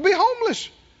that. You'll be homeless.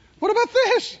 What about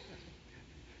this?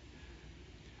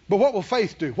 But what will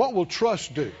faith do? What will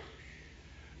trust do?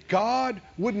 God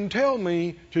wouldn't tell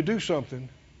me to do something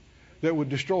that would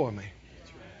destroy me.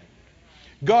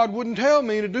 God wouldn't tell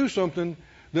me to do something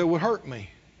that would hurt me,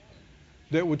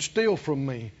 that would steal from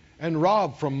me and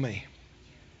rob from me.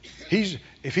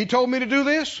 If He told me to do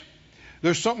this,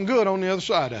 there's something good on the other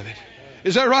side of it.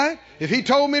 Is that right? If He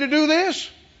told me to do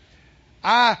this,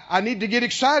 I need to get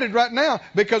excited right now,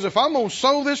 because if I'm going to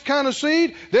sow this kind of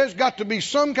seed, there's got to be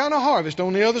some kind of harvest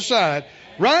on the other side,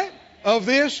 right, of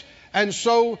this. And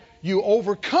so you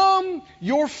overcome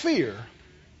your fear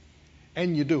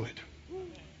and you do it.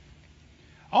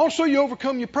 Also, you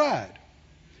overcome your pride.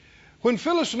 When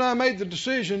Phyllis and I made the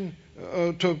decision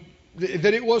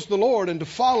that it was the Lord and to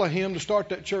follow Him to start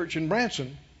that church in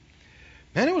Branson,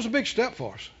 man, it was a big step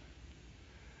for us.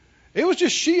 It was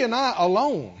just she and I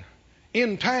alone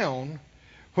in town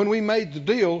when we made the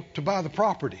deal to buy the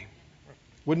property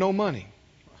with no money.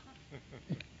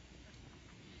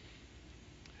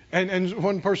 And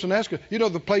one person asked her,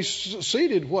 the place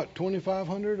seated,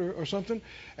 2,500 or something?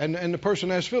 And the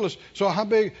person asked Phyllis, so how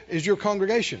big is your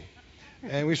congregation?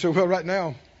 And we said, well, right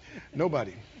now,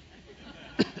 nobody.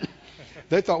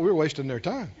 They thought we were wasting their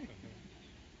time.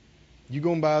 You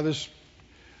go and buy this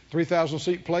 3,000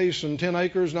 seat place and 10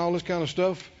 acres and all this kind of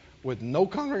stuff with no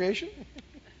congregation?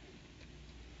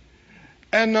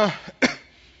 And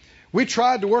we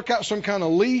tried to work out some kind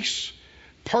of lease,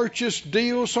 purchase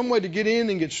deal, some way to get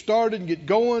in and get started and get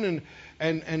going.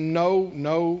 And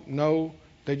no.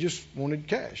 They just wanted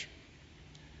cash.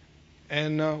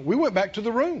 And we went back to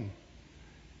the room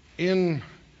in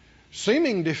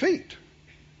seeming defeat,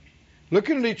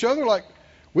 looking at each other like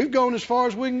we've gone as far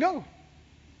as we can go.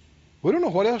 We don't know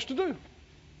what else to do.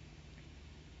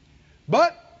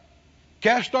 But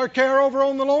cast our care over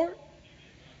on the Lord.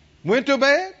 Went to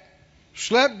bed.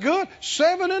 Slept good.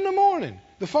 7 a.m,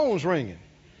 the phone's ringing.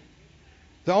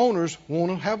 The owners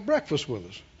want to have breakfast with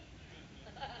us.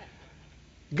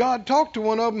 God talked to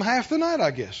one of them half the night,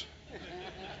 I guess.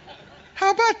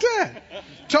 How about that?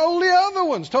 Told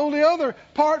the other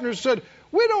partners, said,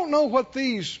 we don't know what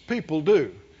these people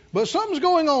do, but something's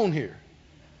going on here,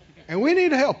 and we need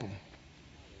to help them.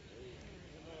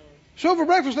 So over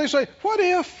breakfast, they say, what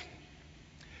if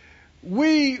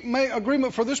We make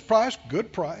agreement for this price,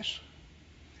 good price.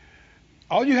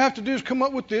 All you have to do is come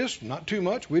up with this, not too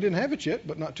much. We didn't have it yet,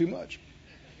 but not too much.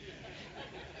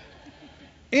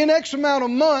 In X amount of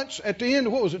months, at the end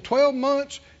of, 12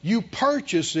 months, you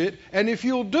purchase it, and if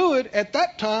you'll do it at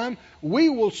that time, we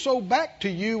will sow back to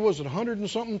you, was it $100 and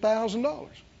something thousand?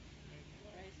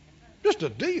 Just a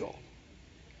deal.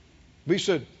 We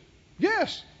said,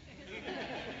 yes.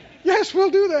 Yes, we'll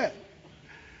do that.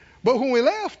 But when we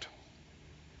left,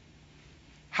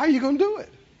 how are you going to do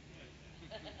it?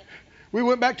 We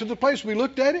went back to the place, we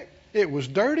looked at it. It was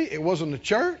dirty. It wasn't a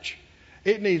church.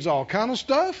 It needs all kind of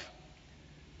stuff.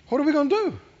 What are we going to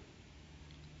do?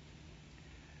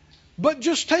 But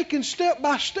just taking step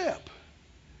by step.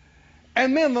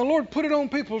 And then the Lord put it on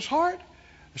people's heart.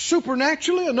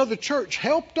 Supernaturally, another church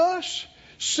helped us,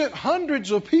 sent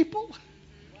hundreds of people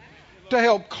to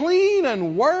help clean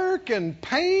and work and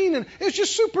paint. And it's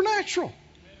just supernatural.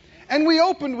 And we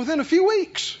opened within a few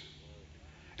weeks.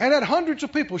 And had hundreds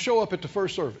of people show up at the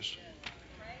first service.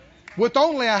 With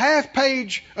only a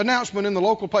half-page announcement in the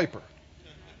local paper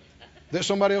that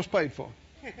somebody else paid for.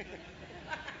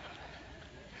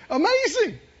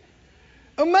 Amazing.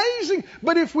 Amazing.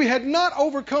 But if we had not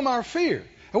overcome our fear,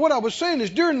 and what I was saying is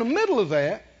during the middle of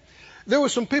that, there were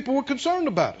some people who were concerned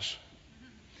about us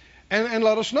and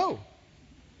let us know.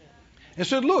 And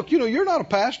said, look, you're not a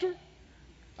pastor.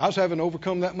 I was having to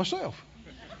overcome that myself.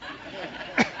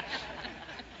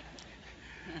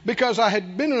 Because I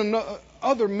had been in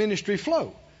another ministry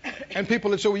flow. And people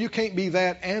had said, well, you can't be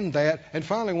that and that. And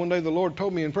finally, one day the Lord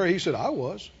told me in prayer, He said, I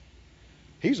was.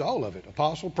 He's all of it.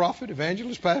 Apostle, prophet,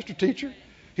 evangelist, pastor, teacher.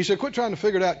 He said, quit trying to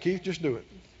figure it out, Keith. Just do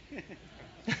it.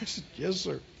 I said, yes,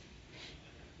 sir.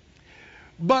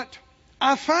 But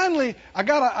I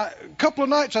got a couple of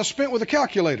nights I spent with a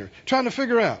calculator trying to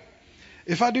figure out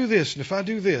if I do this and if I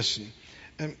do this.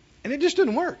 And it just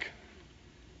didn't work.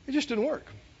 It just didn't work.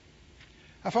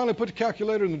 I finally put the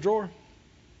calculator in the drawer.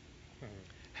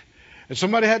 And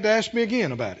somebody had to ask me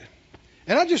again about it.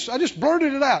 And I just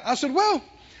blurted it out. I said, well,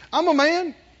 I'm a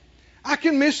man. I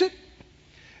can miss it.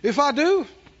 If I do,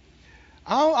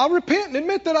 I'll repent and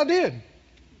admit that I did.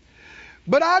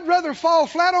 But I'd rather fall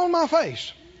flat on my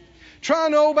face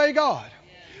trying to obey God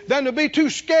than to be too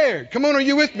scared. Come on, are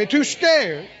you with me? Too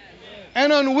scared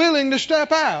and unwilling to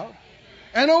step out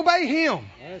and obey Him.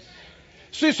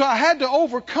 See, so I had to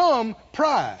overcome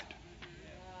pride.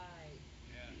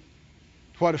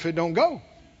 What if it don't go?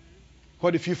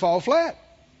 What if you fall flat?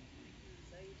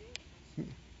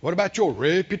 What about your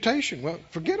reputation? Well,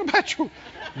 forget about your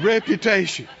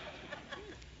reputation.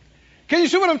 Can you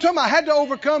see what I'm talking about? I had to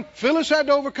overcome. Phyllis had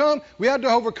to overcome. We had to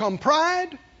overcome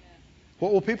pride.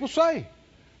 What will people say?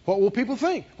 What will people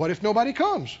think? What if nobody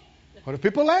comes? What if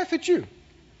people laugh at you?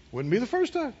 Wouldn't be the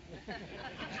first time.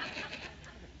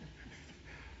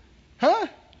 Huh?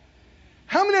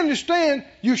 How many understand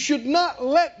you should not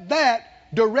let that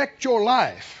direct your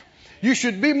life? You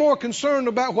should be more concerned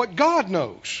about what God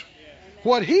knows,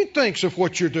 what He thinks of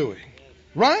what you're doing.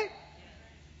 Right?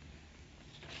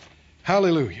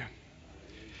 Hallelujah.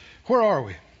 Where are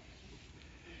we?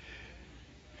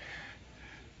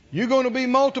 You're going to be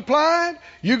multiplied.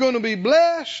 You're going to be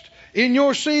blessed. In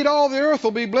your seed all the earth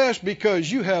will be blessed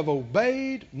because you have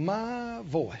obeyed my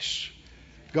voice.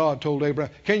 God told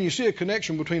Abraham. Can you see a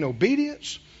connection between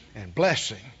obedience and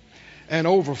blessing and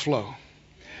overflow?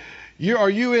 Are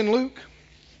you in Luke?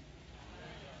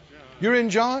 You're in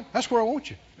John? That's where I want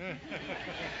you.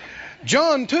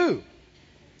 John 2.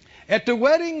 At the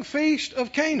wedding feast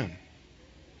of Canaan.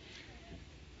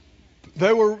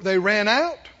 They ran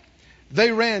out.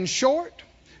 They ran short.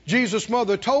 Jesus'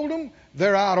 mother told them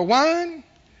they're out of wine.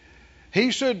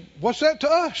 He said, what's that to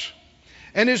us?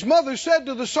 And his mother said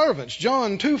to the servants,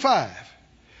 John 2:5.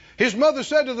 His mother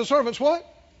said to the servants, what?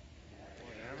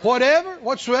 Whatever,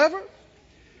 whatsoever.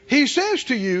 He says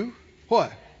to you,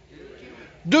 what?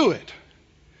 Do it.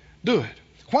 Do it.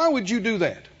 Why would you do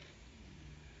that?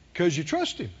 Because you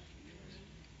trust Him.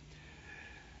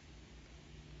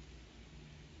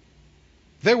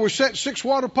 There were set 6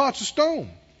 water pots of stone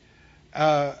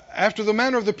after the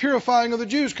manner of the purifying of the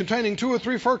Jews, containing 2 or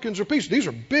 3 firkins apiece. These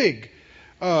are big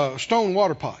stone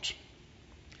water pots.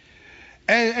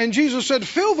 And Jesus said,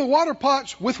 fill the water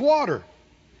pots with water.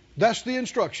 That's the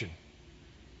instruction.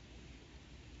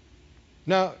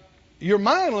 Now, your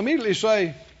mind will immediately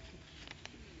say,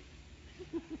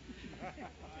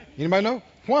 anybody know?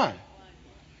 Why?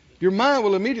 Your mind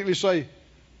will immediately say,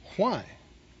 why?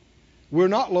 We're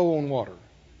not low on water.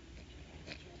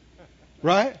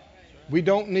 Right? We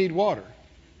don't need water.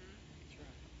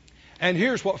 And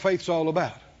here's what faith's all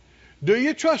about. Do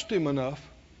you trust Him enough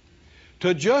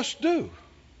to just do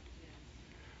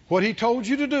what He told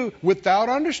you to do without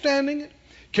understanding it?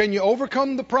 Can you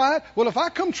overcome the pride? Well, if I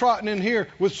come trotting in here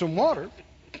with some water,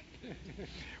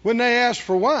 when they ask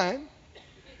for wine,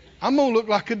 I'm going to look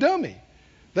like a dummy.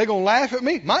 They're going to laugh at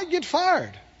me, might get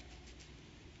fired,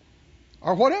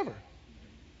 or whatever.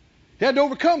 He had to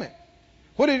overcome it.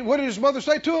 What did his mother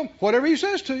say to him? Whatever he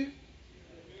says to you,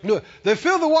 do it. They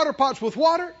filled the water pots with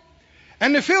water,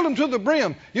 and they filled them to the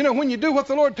brim. You know, when you do what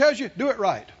the Lord tells you, do it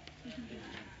right.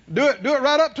 Do it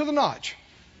right up to the notch.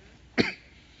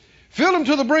 Fill them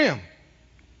to the brim.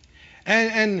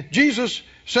 And Jesus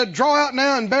said, draw out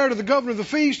now and bear to the governor of the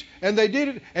feast. And they did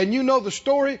it. And you know the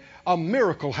story. A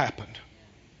miracle happened.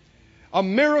 A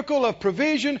miracle of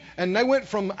provision. And they went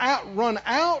from run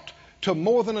out to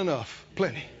more than enough.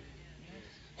 Plenty.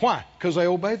 Why? Because they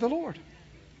obeyed the Lord.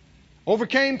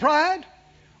 Overcame pride.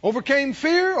 Overcame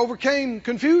fear. Overcame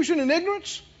confusion and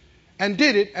ignorance. And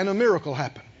did it. And a miracle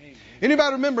happened.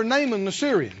 Anybody remember Naaman the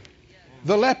Syrian?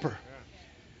 The leper.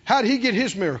 How did he get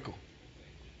his miracle?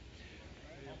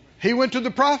 He went to the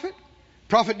prophet.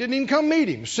 Prophet didn't even come meet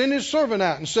him. Sent his servant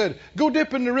out and said, go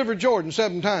dip in the river Jordan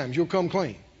 7 times. You'll come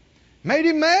clean. Made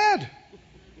him mad.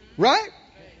 Right?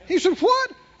 He said,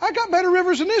 what? I got better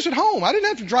rivers than this at home. I didn't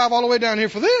have to drive all the way down here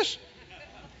for this.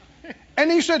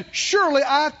 And he said, surely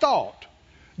I thought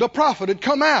the prophet had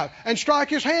come out and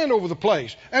strike his hand over the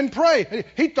place and pray.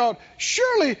 He thought,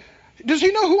 surely, does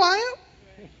he know who I am?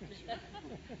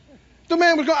 The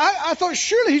man was going, I thought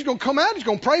surely he's going to come out, he's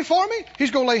going to pray for me,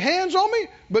 he's going to lay hands on me.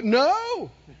 But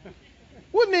no.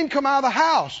 Wouldn't even come out of the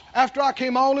house after I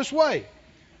came all this way.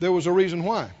 There was a reason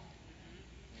why.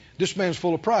 This man's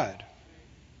full of pride.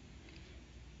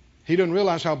 He doesn't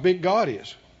realize how big God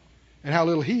is and how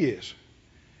little he is.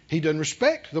 He doesn't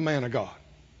respect the man of God.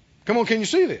 Come on, can you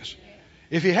see this?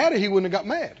 If he had it, he wouldn't have got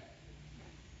mad.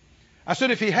 I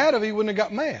said if he had it, he wouldn't have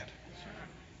got mad.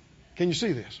 Can you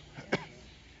see this?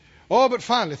 Oh, but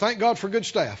finally, thank God for good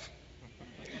staff.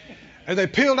 And they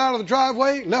peeled out of the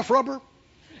driveway, left rubber,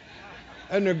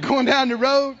 and they're going down the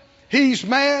road. He's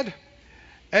mad.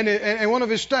 And one of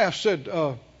his staff said,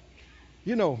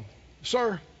 you know,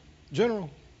 sir, General,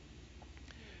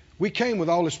 we came with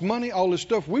all this money, all this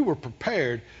stuff. We were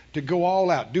prepared to go all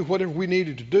out, do whatever we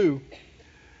needed to do.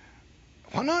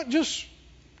 Why not just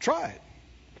try it?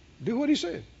 Do what he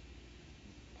said.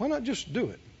 Why not just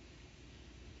do it?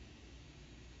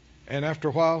 And after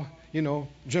a while, you know,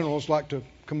 generals like to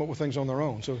come up with things on their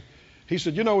own. So he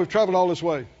said, you know, we've traveled all this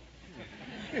way.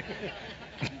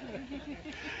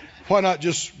 Why not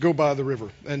just go by the river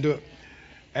and do it?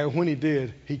 And when he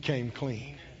did, he came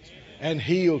clean and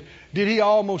healed. Did he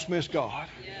almost miss God?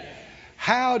 Yes.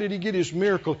 How did he get his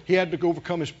miracle? He had to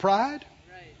overcome his pride.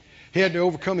 Right. He had to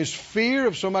overcome his fear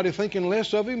of somebody thinking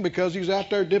less of him because he's out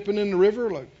there dipping in the river,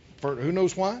 like for who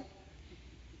knows why.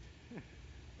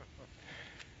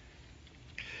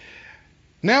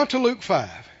 Now to Luke 5.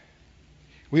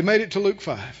 We made it to Luke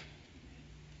 5.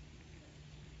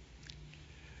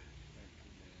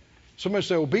 Somebody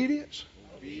say obedience,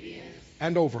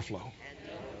 and overflow.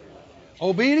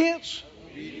 Obedience,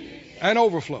 and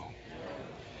overflow.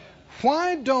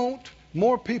 Why don't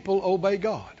more people obey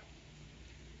God?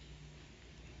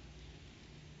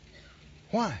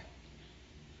 Why?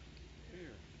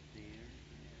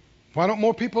 Why don't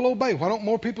more people obey? Why don't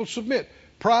more people submit?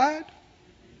 Pride?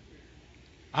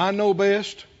 I know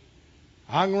best.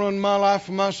 I can run my life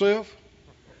for myself.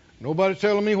 Nobody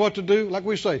telling me what to do. Like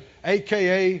we say,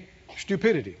 AKA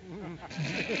stupidity.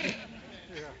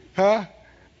 Huh?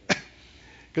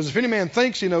 Because if any man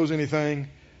thinks he knows anything,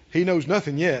 he knows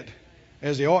nothing yet,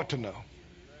 as he ought to know.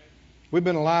 We've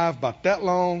been alive about that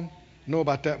long, know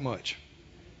about that much.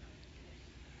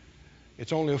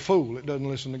 It's only a fool that doesn't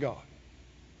listen to God.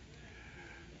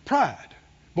 Pride.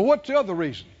 But what's the other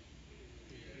reason?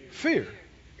 Fear.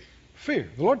 Fear.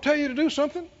 The Lord tell you to do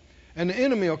something, and the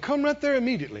enemy will come right there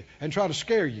immediately and try to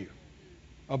scare you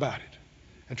about it,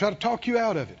 and try to talk you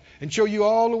out of it, and show you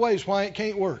all the ways why it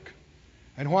can't work,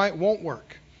 and why it won't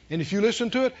work. And if you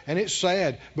listen to it, and it's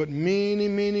sad, but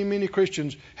many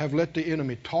Christians have let the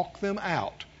enemy talk them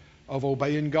out of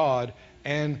obeying God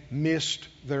and missed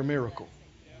their miracle.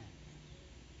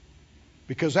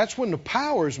 Because that's when the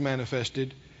power is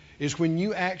manifested, is when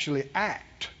you actually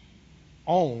act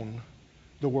on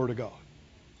the Word of God.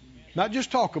 Not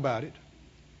just talk about it,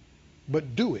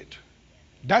 but do it.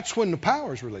 That's when the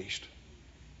power is released.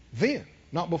 Then,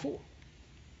 not before.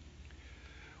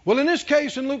 Well, in this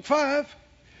case, in Luke 5,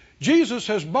 Jesus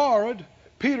has borrowed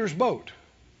Peter's boat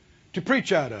to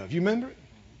preach out of. You remember it?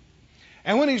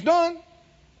 And when he's done,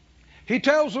 he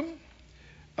tells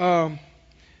them,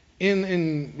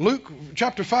 in Luke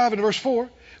chapter 5 and verse 4,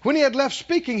 when he had left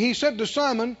speaking, he said to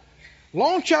Simon,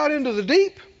 launch out into the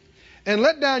deep and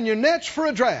let down your nets for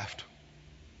a draught.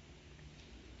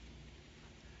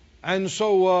 And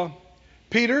so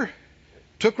Peter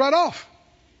took right off.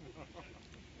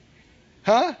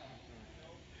 Huh?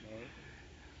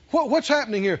 What's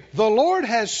happening here? The Lord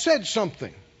has said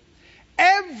something.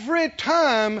 Every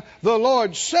time the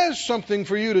Lord says something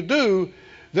for you to do,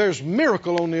 there's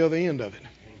miracle on the other end of it.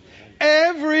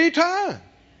 Every time.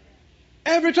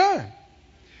 Every time.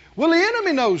 Well, the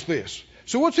enemy knows this.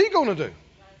 So what's he going to do?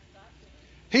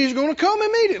 He's going to come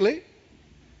immediately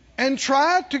and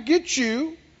try to get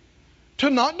you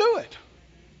to not do it.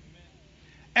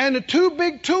 And the two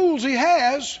big tools he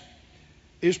has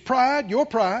is pride, your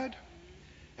pride,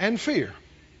 and fear.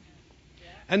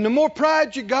 And the more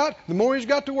pride you got, the more he's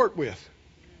got to work with.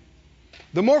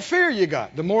 The more fear you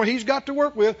got, the more he's got to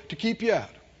work with to keep you out.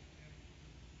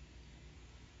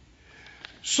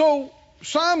 So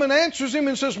Simon answers him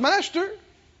and says, Master,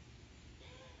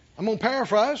 I'm going to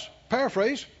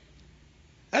paraphrase.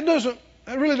 That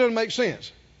really doesn't make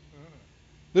sense.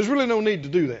 There's really no need to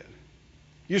do that.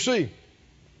 You see,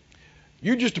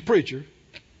 you're just a preacher.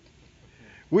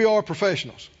 We are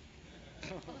professionals.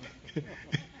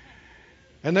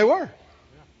 And they were.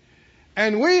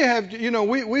 And we have,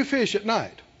 we fish at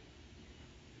night.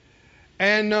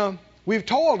 And we've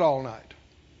toiled all night.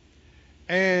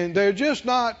 And they're just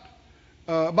not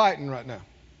biting right now.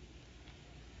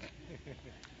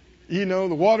 The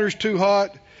water's too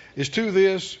hot. It's too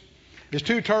this. It's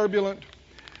too turbulent.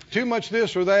 Too much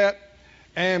this or that.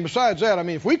 And besides that,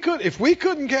 if we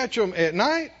couldn't catch them at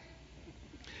night,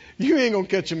 you ain't going to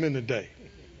catch them in the day.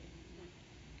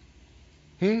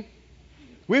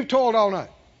 We've toiled all night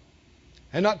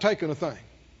and not taken a thing.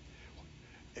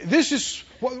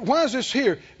 Why is this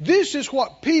here? This is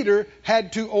what Peter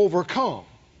had to overcome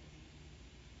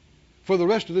for the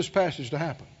rest of this passage to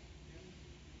happen.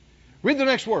 Read the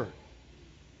next word.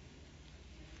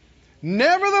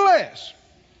 Nevertheless,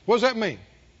 what does that mean?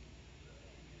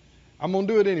 I'm going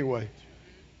to do it anyway.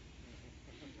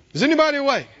 Is anybody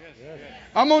awake?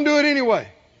 I'm going to do it anyway.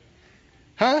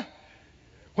 Huh?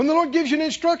 When the Lord gives you an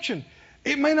instruction,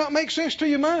 it may not make sense to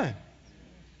your mind.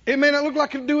 It may not look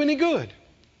like it'll do any good.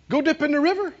 Go dip in the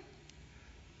river?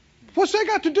 What's that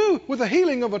got to do with the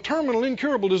healing of a terminal,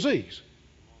 incurable disease?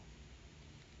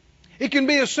 It can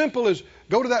be as simple as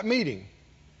go to that meeting.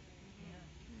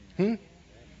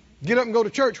 Get up and go to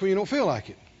church when you don't feel like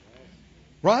it.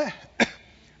 Right?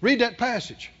 Read that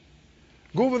passage.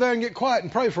 Go over there and get quiet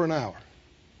and pray for an hour.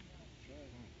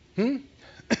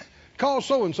 Call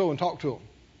so-and-so and talk to them.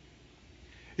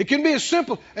 It can be as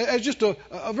simple as just a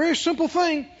very simple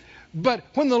thing. But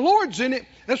when the Lord's in it,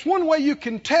 that's one way you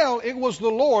can tell it was the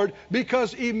Lord,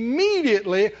 because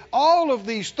immediately all of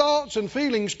these thoughts and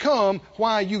feelings come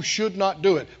why you should not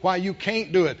do it, why you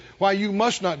can't do it, why you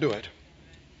must not do it.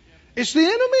 It's the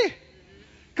enemy.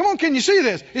 Come on, can you see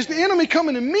this? It's the enemy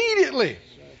coming immediately.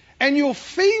 And you'll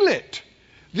feel it.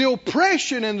 The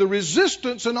oppression and the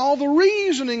resistance and all the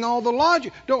reasoning, all the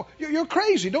logic. You're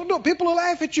crazy. Don't do it. People will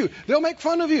laugh at you. They'll make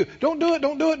fun of you. Don't do it.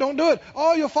 Don't do it. Don't do it.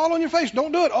 Oh, you'll fall on your face.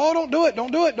 Don't do it. Oh, don't do it.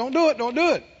 Don't do it. Don't do it. Don't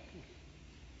do it.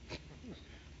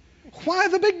 Why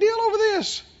the big deal over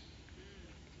this?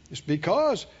 It's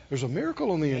because there's a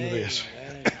miracle on the end of this.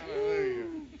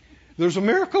 There's a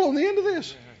miracle on the end of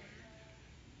this.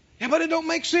 Yeah, but it don't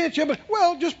make sense. Yeah, but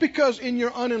just because in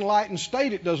your unenlightened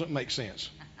state it doesn't make sense.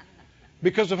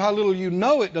 Because of how little you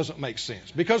know, it doesn't make sense.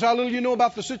 Because how little you know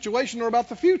about the situation or about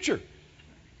the future,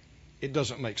 it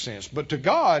doesn't make sense. But to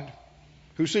God,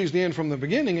 who sees the end from the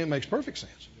beginning, it makes perfect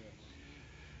sense.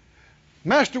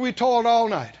 Master, we toiled all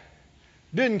night.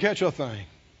 Didn't catch a thing.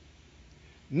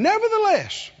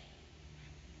 Nevertheless,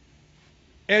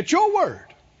 at your word,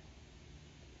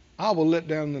 I will let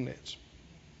down the nets.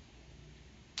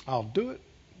 I'll do it.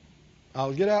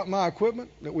 I'll get out my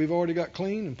equipment that we've already got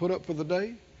clean and put up for the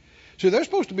day. See, they're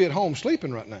supposed to be at home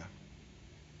sleeping right now,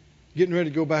 getting ready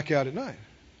to go back out at night.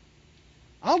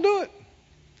 I'll do it.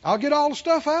 I'll get all the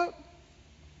stuff out.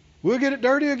 We'll get it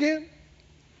dirty again.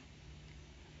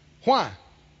 Why?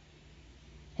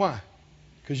 Why?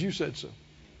 Because you said so.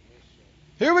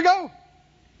 Here we go.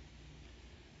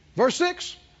 Verse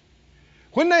 6.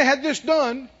 When they had this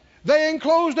done, they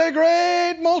enclosed a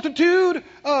great multitude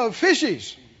of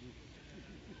fishes.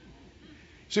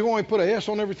 See why we put an S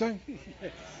on everything?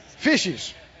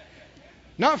 Fishes.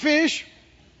 Not fish.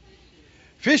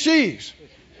 Fishies.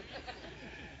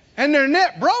 And their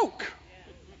net broke.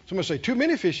 Somebody say, too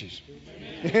many fishes.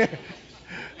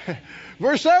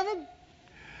 Verse 7.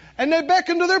 And they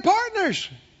beckoned to their partners,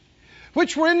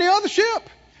 which were in the other ship,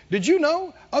 Did you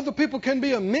know other people can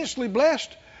be immensely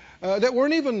blessed that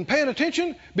weren't even paying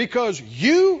attention because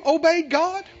you obeyed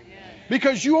God?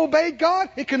 Because you obeyed God,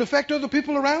 it can affect other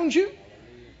people around you,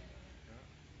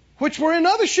 which were in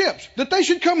other ships, that they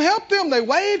should come help them. They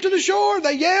waved to the shore.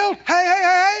 They yelled, hey, hey,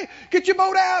 hey, hey, get your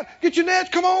boat out, get your nets,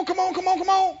 come on, come on, come on, come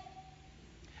on.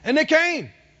 And they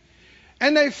came.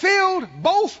 And they filled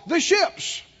both the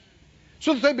ships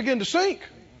so that they began to sink.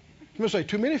 I'm going to say,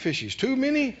 too many fishies, too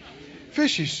many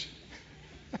fishies.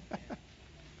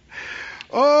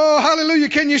 Oh, hallelujah.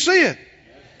 Can you see it?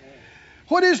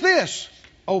 What is this?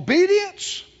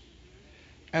 Obedience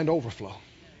and overflow.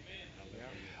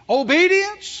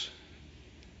 Obedience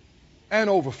and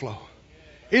overflow.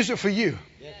 Is it for you?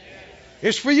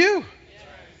 It's for you.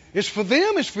 It's for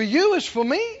them. It's for you. It's for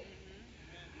me.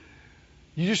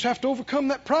 You just have to overcome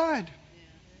that pride.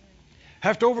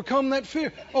 Have to overcome that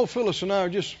fear. Oh, Phyllis and I are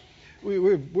just,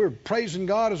 we're praising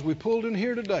God as we pulled in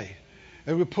here today.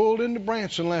 As we pulled into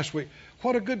Branson last week.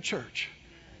 What a good church.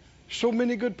 So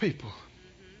many good people.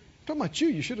 I'm talking about you.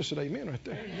 You should have said amen right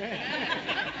there.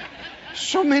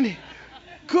 So many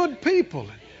good people.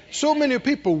 So many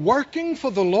people working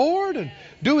for the Lord and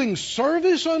doing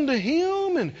service unto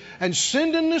Him and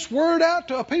sending this word out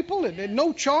to people at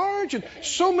no charge, and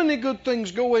so many good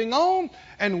things going on,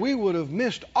 and we would have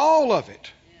missed all of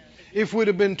it if we'd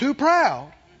have been too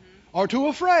proud or too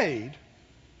afraid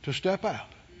to step out.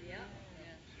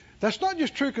 That's not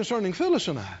just true concerning Phyllis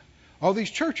and I, or these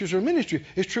churches or ministry.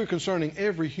 It's true concerning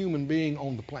every human being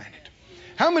on the planet.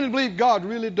 How many believe God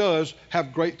really does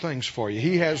have great things for you?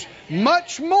 He has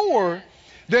much more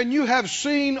than you have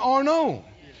seen or known.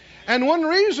 And one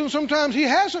reason sometimes He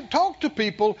hasn't talked to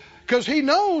people, because He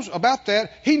knows about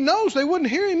that. He knows they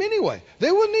wouldn't hear Him anyway.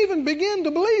 They wouldn't even begin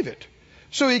to believe it.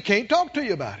 So He can't talk to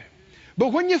you about it. But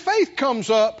when your faith comes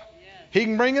up, He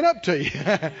can bring it up to you.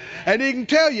 And He can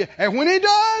tell you. And when He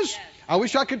does, I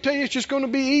wish I could tell you it's just going to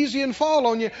be easy and fall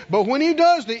on you. But when He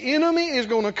does, the enemy is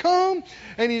going to come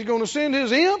and he's going to send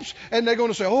his imps, and they're going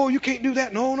to say, oh, you can't do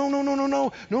that. No, no, no, no, no,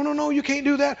 no. No, no, no, you can't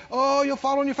do that. Oh, you'll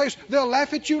fall on your face. They'll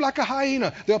laugh at you like a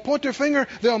hyena. They'll point their finger.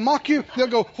 They'll mock you. They'll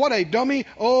go, what a dummy.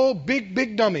 Oh, big,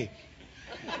 big dummy.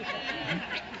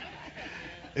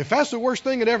 If that's the worst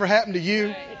thing that ever happened to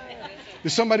you,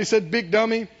 if somebody said big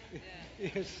dummy,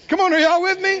 come on, are y'all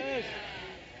with me?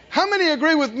 How many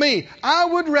agree with me? I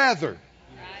would rather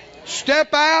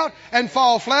step out and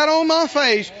fall flat on my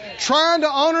face trying to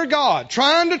honor God,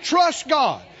 trying to trust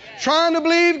God, trying to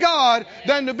believe God,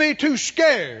 than to be too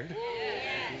scared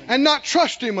and not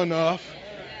trust Him enough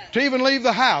to even leave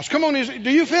the house. Come on,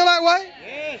 do you feel that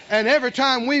way? And every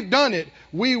time we've done it,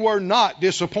 we were not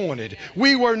disappointed.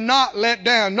 We were not let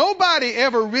down. Nobody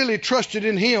ever really trusted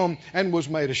in Him and was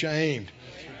made ashamed.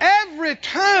 Every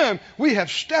time we have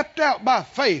stepped out by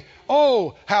faith,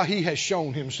 oh, how He has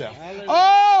shown Himself.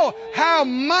 Oh, how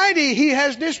mighty He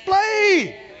has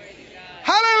displayed.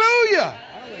 Hallelujah.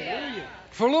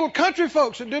 For little country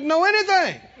folks that didn't know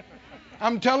anything,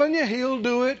 I'm telling you, He'll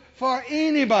do it for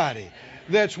anybody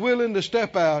that's willing to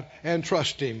step out and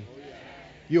trust Him.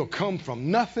 You'll come from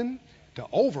nothing to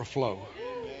overflow.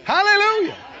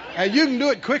 Hallelujah. And you can do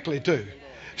it quickly too.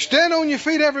 Stand on your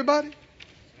feet, everybody.